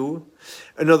connect to.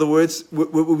 In other words,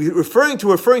 we're referring to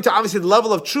obviously the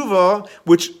level of tshuva,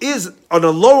 which is on a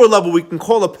lower level. We can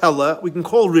call a pella, we can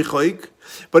call richoik,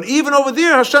 but even over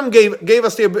there, Hashem gave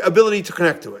us the ability to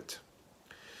connect to it.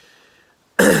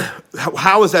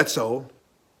 How is that so?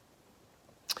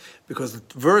 Because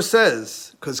the verse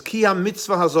says, "Because ki ha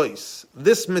mitzvah hazois,"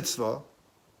 this mitzvah,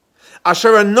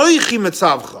 asher anoichi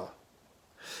mitzavcha,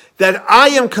 that I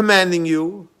am commanding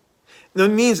you. That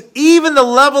means even the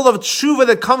level of tshuva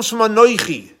that comes from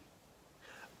Anoichi.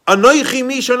 Anoichi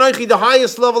mish Anoichi, the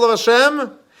highest level of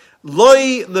Hashem.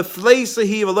 Loi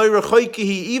lefleisahi v'loi rechoikihi.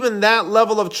 Even that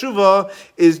level of tshuva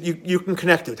is you can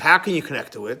connect to it. How can you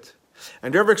connect to it?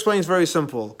 And Rebbe explains very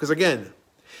simple. Because again,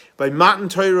 by Matan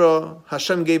Torah,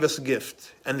 Hashem gave us a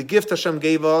gift. And the gift Hashem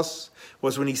gave us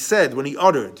was when he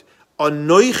uttered,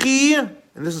 Anoichi,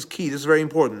 and this is key, this is very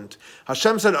important.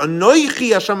 Hashem said,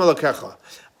 Anoichi Hashem Elokecha.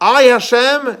 I,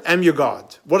 Hashem, am your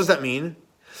God. What does that mean?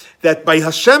 That by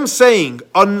Hashem saying,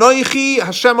 Anoichi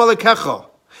Hashem Elokecha,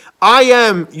 I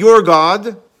am your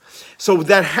God, so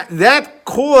that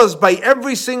caused by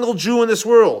every single Jew in this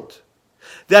world,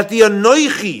 that the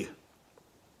Anoichi,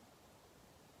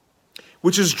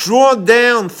 which is drawn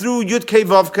down through Yud Kei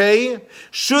Vav Kei,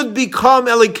 should become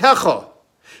Elokecha,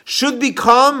 should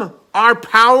become our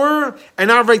power and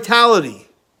our vitality.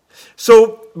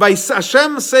 So, by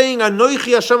Hashem saying,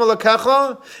 Anoichi Hashem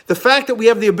Elokecha, the fact that we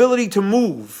have the ability to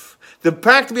move, the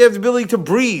fact that we have the ability to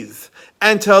breathe,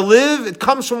 and to live, it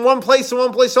comes from one place and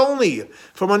one place only,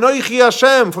 from Anoichi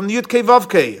Hashem, from the Yud Kei Vav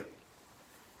Kei.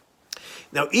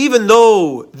 Now, even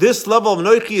though this level of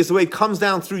Anoichi is the way it comes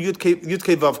down through Yud Kei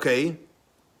Vav Kei,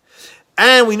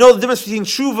 and we know the difference between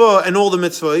tshuva and all the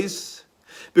mitzvahs,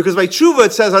 because by tshuva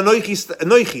it says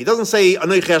Anoichi, it doesn't say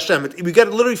Anoichi Hashem, we get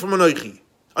it literally from Anoichi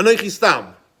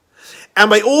Stam. And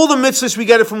by all the mitzvahs, we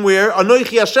get it from where?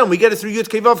 Anoichi Hashem. We get it through Yud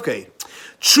Kei Vav Kei.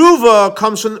 Tshuva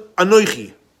comes from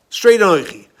Anoichi, straight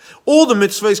Anoichi. All the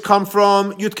mitzvahs come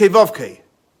from Yud Kei Vav Kei.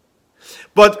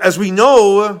 But as we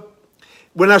know,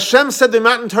 when Hashem said the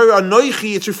Matan Torah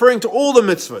Anoichi, it's referring to all the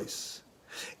mitzvahs,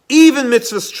 even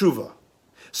mitzvahs tshuva.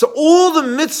 So all the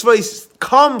mitzvahs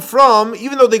come from,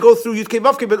 even though they go through Yud Kei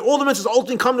Vav Kei, but all the mitzvahs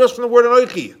ultimately come just from the word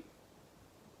Anoichi.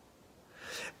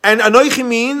 And Anoichi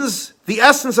means the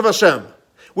essence of Hashem,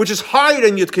 which is higher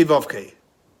than Yud Kei Vav Kei.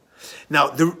 Now,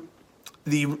 the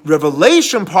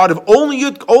revelation part of only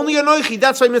Anoichi,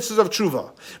 that's by mitzvahs of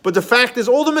tshuva. But the fact is,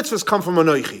 all the mitzvahs come from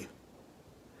Anoichi.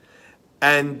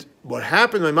 And what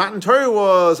happened by Matan Torah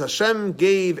was Hashem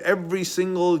gave every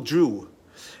single Jew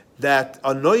that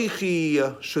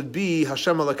Anoichi should be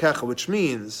Hashem Elokecha, which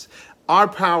means our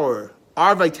power,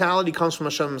 our vitality comes from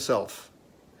Hashem himself,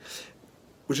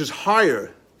 which is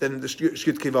higher than the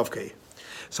Yud Kei Vav Kei.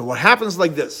 So what happens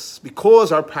like this,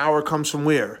 because our power comes from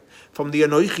where? From the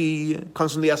Anoichi,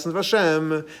 comes from the essence of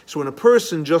Hashem. So when a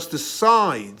person just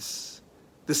decides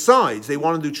they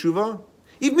want to do tshuva,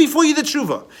 even before you did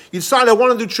tshuva, you decide I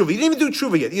want to do tshuva. You didn't even do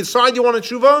tshuva yet. You decide you want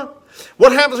to tshuva.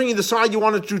 What happens when you decide you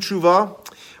want to do tshuva?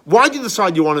 Why did you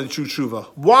decide you wanted to do tshuva?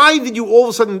 Why did you all of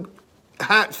a sudden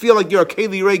feel like you're a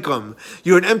keli reikum,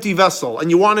 you're an empty vessel,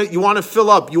 and you want to fill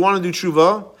up, you want to do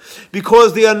tshuva?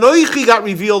 Because the Anoichi got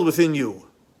revealed within you.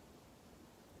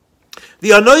 The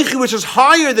Anoichi which is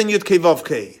higher than Yud Kei Vav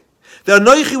Kei. The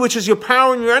Anoichi which is your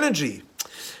power and your energy.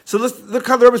 So look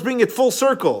how the Rebbe is bringing it full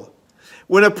circle.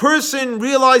 When a person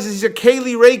realizes he's a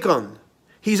keli reikum,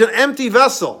 he's an empty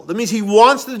vessel, that means he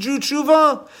wants to do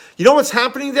tshuva, you know what's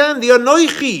happening then? The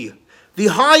Anoichi, the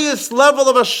highest level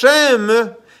of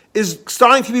Hashem, is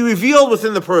starting to be revealed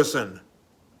within the person.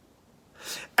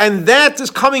 And that is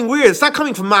coming where? It's not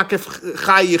coming from Makef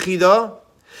Chai Yechida.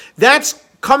 That's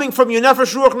coming from your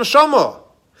Nefesh Ruach Neshama.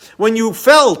 When you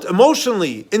felt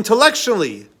emotionally,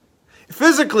 intellectually,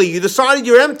 physically, you decided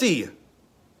you're empty.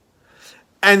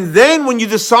 And then when you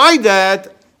decide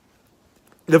that,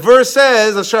 the verse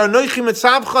says, the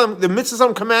mitzvahs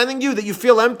I'm commanding you, that you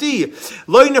feel empty.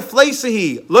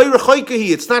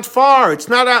 It's not far, it's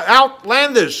not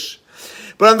outlandish.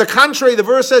 But on the contrary, the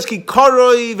verse says, it's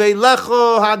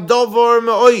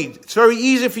very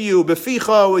easy for you,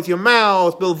 beficha, with your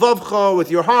mouth, bilvavcha, with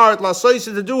your heart,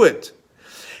 lasoisa, to do it.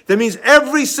 That means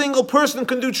every single person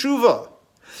can do tshuva.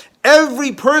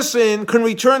 Every person can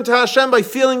return to Hashem by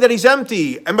feeling that he's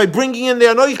empty and by bringing in the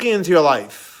Anoichi into your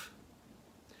life.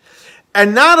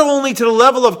 And not only to the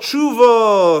level of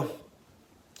tshuva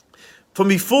From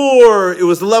before, it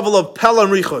was the level of Pel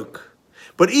and Richuk.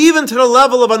 But even to the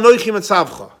level of Anoichi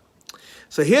Metzavcha.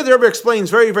 So here the Rebbe explains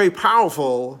very, very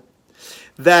powerful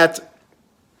that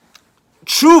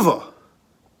tshuva,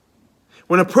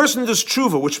 when a person does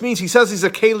tshuva, which means he says he's a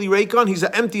keli reikon, he's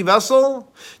an empty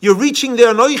vessel, you're reaching the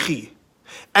Anoichi.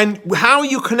 And how are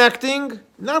you connecting?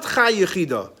 Not Chai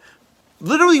Yechida.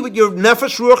 Literally with your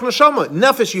nefesh, ruach, neshama.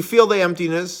 Nefesh, you feel the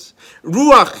emptiness.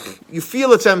 Ruach, you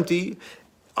feel it's empty.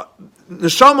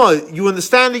 Neshama, you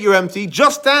understand that you're empty.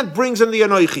 Just that brings in the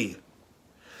Anoichi.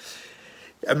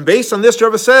 And based on this, the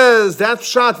Rebbe says, that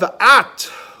pshat, v'at,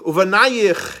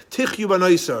 uvanayich, tichyu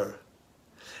b'noiser.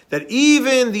 That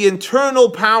even the internal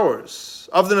powers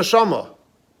of the neshama,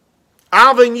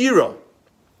 Av and Yira,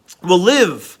 will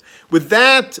live with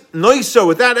that noiser,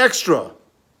 with that extra.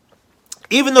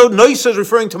 Even though noiser is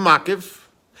referring to makif,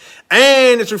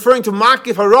 and it's referring to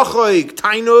makif harochoik,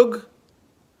 tainug,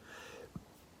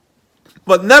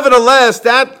 but nevertheless,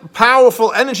 that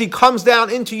powerful energy comes down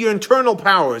into your internal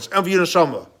powers of your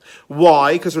neshama.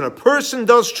 Why? Because when a person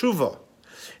does tshuva,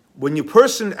 when your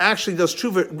person actually does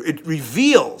tshuva, it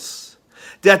reveals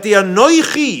that the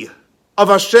anoichi of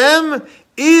Hashem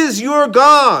is your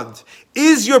God,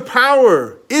 is your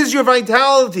power, is your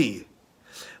vitality.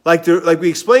 Like we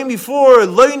explained before,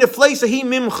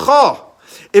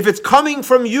 if it's coming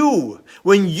from you,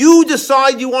 when you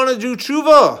decide you want to do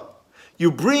tshuva,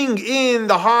 you bring in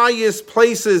the highest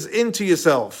places into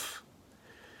yourself.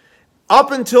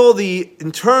 Up until the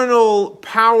internal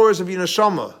powers of your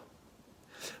neshama,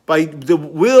 by the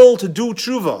will to do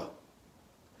tshuva,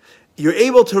 you're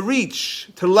able to reach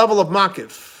to the level of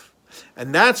makif.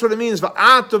 And that's what it means, that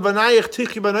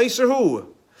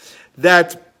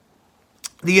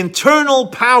the internal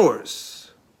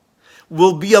powers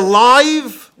will be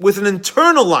alive with an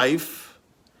internal life,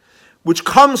 which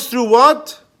comes through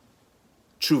what?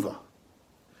 Tshuva.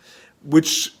 What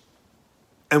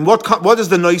is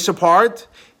the nicer part?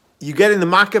 You get in the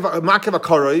makiv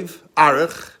akarov,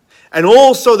 arich, and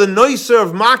also the nicer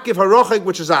of makiv harochik,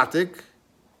 which is atik,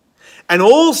 and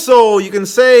also you can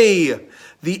say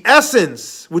the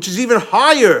essence, which is even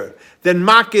higher than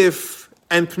makif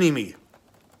and pnimi.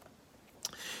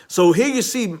 So here you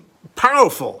see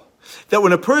powerful that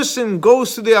when a person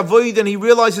goes to the avoid and he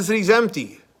realizes that he's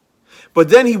empty, but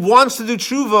then he wants to do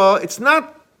tshuva, it's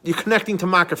not you're connecting to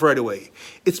makif right away.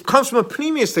 It comes from a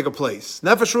pneumistic place,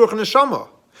 nefesh, ruach, and neshama,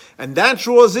 and that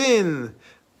draws in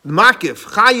makif,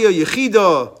 chaya,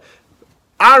 yechida,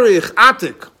 arich,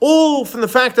 atik, all from the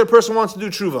fact that a person wants to do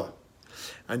tshuva.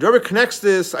 And the Rebbe connects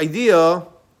this idea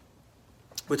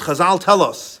with Chazal tell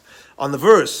us on the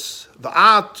verse,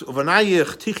 V'at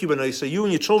uvanayich tichi b'noisa, you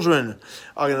and your children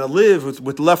are going to live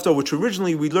with leftover, which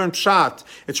originally we learned pshat,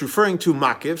 it's referring to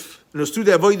makif. And it's through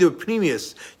the avodah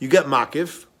pnimius, you get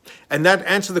makif. And that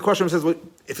answers the question, says, well,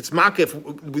 if it's makif,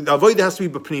 the avodah has to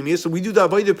be pnimius, so we do the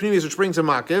avodah pnimius, which brings a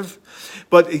makif.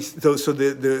 But so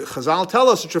the Chazal tell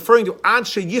us it's referring to ad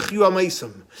sheyichyu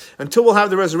ameisim, until we'll have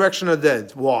the resurrection of the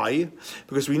dead. Why?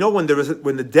 Because we know when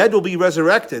the dead will be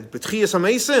resurrected, b'tchiyas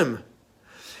ameisim.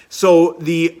 So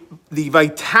the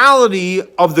vitality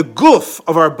of the guf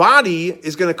of our body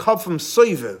is going to come from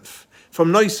soiviv,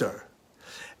 from noiser.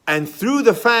 And through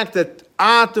the fact that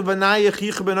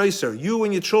you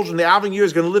and your children, the Avin year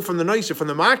is going to live from the noiser, from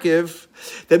the makiv,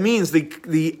 that means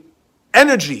the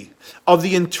energy of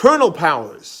the internal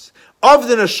powers of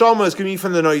the neshama is going to be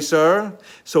from the noiser.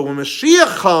 So when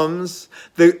Mashiach comes,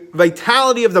 the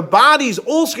vitality of the body is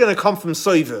also going to come from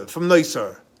soiviv, from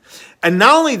noiser. And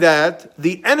not only that,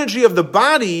 the energy of the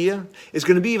body is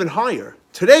going to be even higher.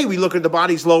 Today we look at the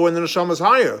body's lower and the neshama is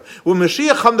higher. When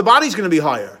Mashiach comes, the body's going to be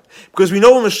higher. Because we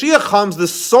know when Mashiach comes, the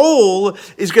soul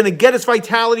is going to get its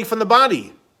vitality from the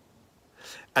body.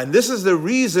 And this is the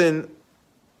reason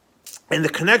and the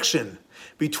connection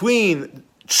between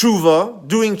tshuva,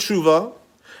 doing tshuva,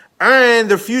 and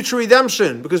the future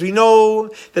redemption. Because we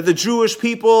know that the Jewish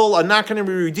people are not going to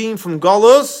be redeemed from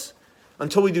galus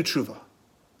until we do tshuva.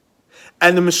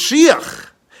 And the Mashiach,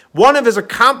 one of his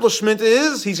accomplishments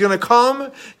is he's going to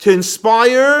come to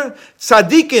inspire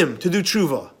tzaddikim to do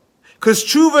tshuva. Because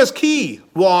tshuva is key.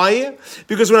 Why?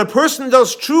 Because when a person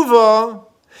does tshuva,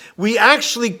 we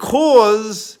actually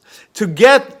cause to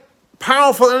get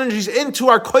powerful energies into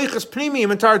our koiches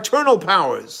pnimiyim, into our eternal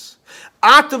powers.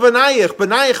 Ata v'nayich.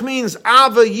 V'nayich means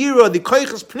ava yira, the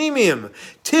koiches pnimiyim.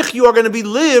 Tich, you are going to be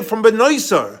lived from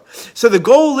benoiser. So the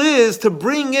goal is to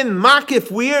bring in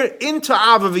makif where into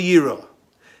ava v'yira.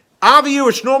 Ava yira,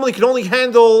 which normally can only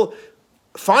handle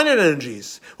finite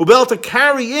energies, will be able to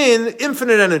carry in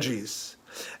infinite energies.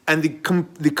 And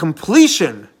the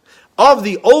completion of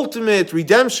the ultimate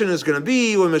redemption is going to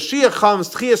be when Mashiach comes,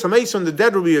 Tchias HaMesim, the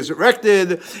dead will be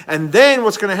resurrected, and then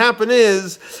what's going to happen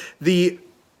is the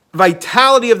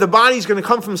vitality of the body is going to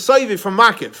come from Saivi, from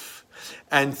Makif.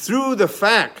 And through the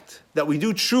fact that we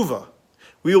do tshuva,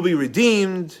 we will be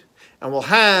redeemed, and we'll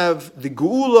have the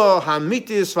Geula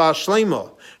HaMitis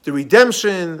VaShlema, the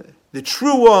redemption, the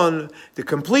true one, the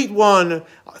complete one,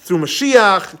 through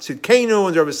Mashiach, Tzidkenu,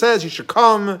 and the Rebbe says, He should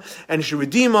come, and He should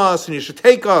redeem us, and He should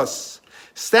take us,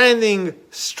 standing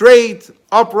straight,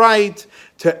 upright,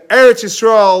 to Eretz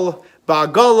Yisrael,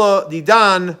 Ba'agala,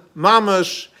 Didan,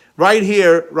 Mamash, right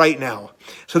here, right now.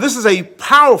 So this is a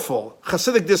powerful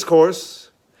Hasidic discourse.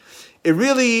 It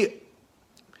really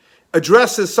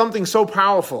addresses something so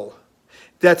powerful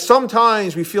that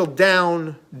sometimes we feel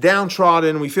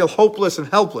downtrodden, we feel hopeless and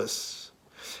helpless.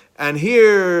 And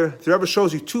here, the Rebbe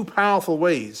shows you two powerful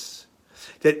ways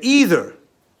that either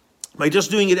by just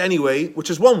doing it anyway, which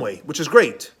is one way, which is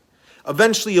great,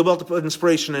 eventually you'll be able to put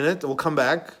inspiration in it, it will come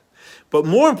back. But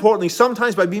more importantly,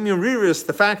 sometimes by being miriris,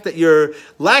 the fact that you're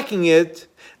lacking it,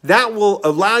 that will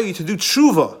allow you to do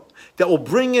tshuva, that will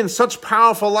bring in such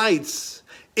powerful lights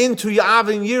into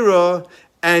Ya'av and Yira,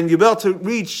 and you'll be able to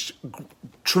reach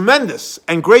tremendous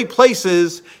and great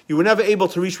places you were never able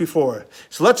to reach before.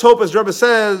 So let's hope, as Rebbe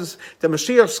says, that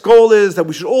Mashiach's goal is that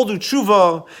we should all do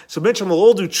tshuva. So Mitcham will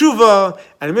all do tshuva,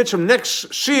 and Mitcham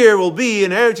next shir will be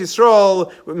in Eretz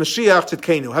Yisrael with Mashiach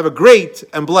Tzidkenu. Have a great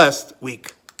and blessed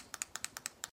week.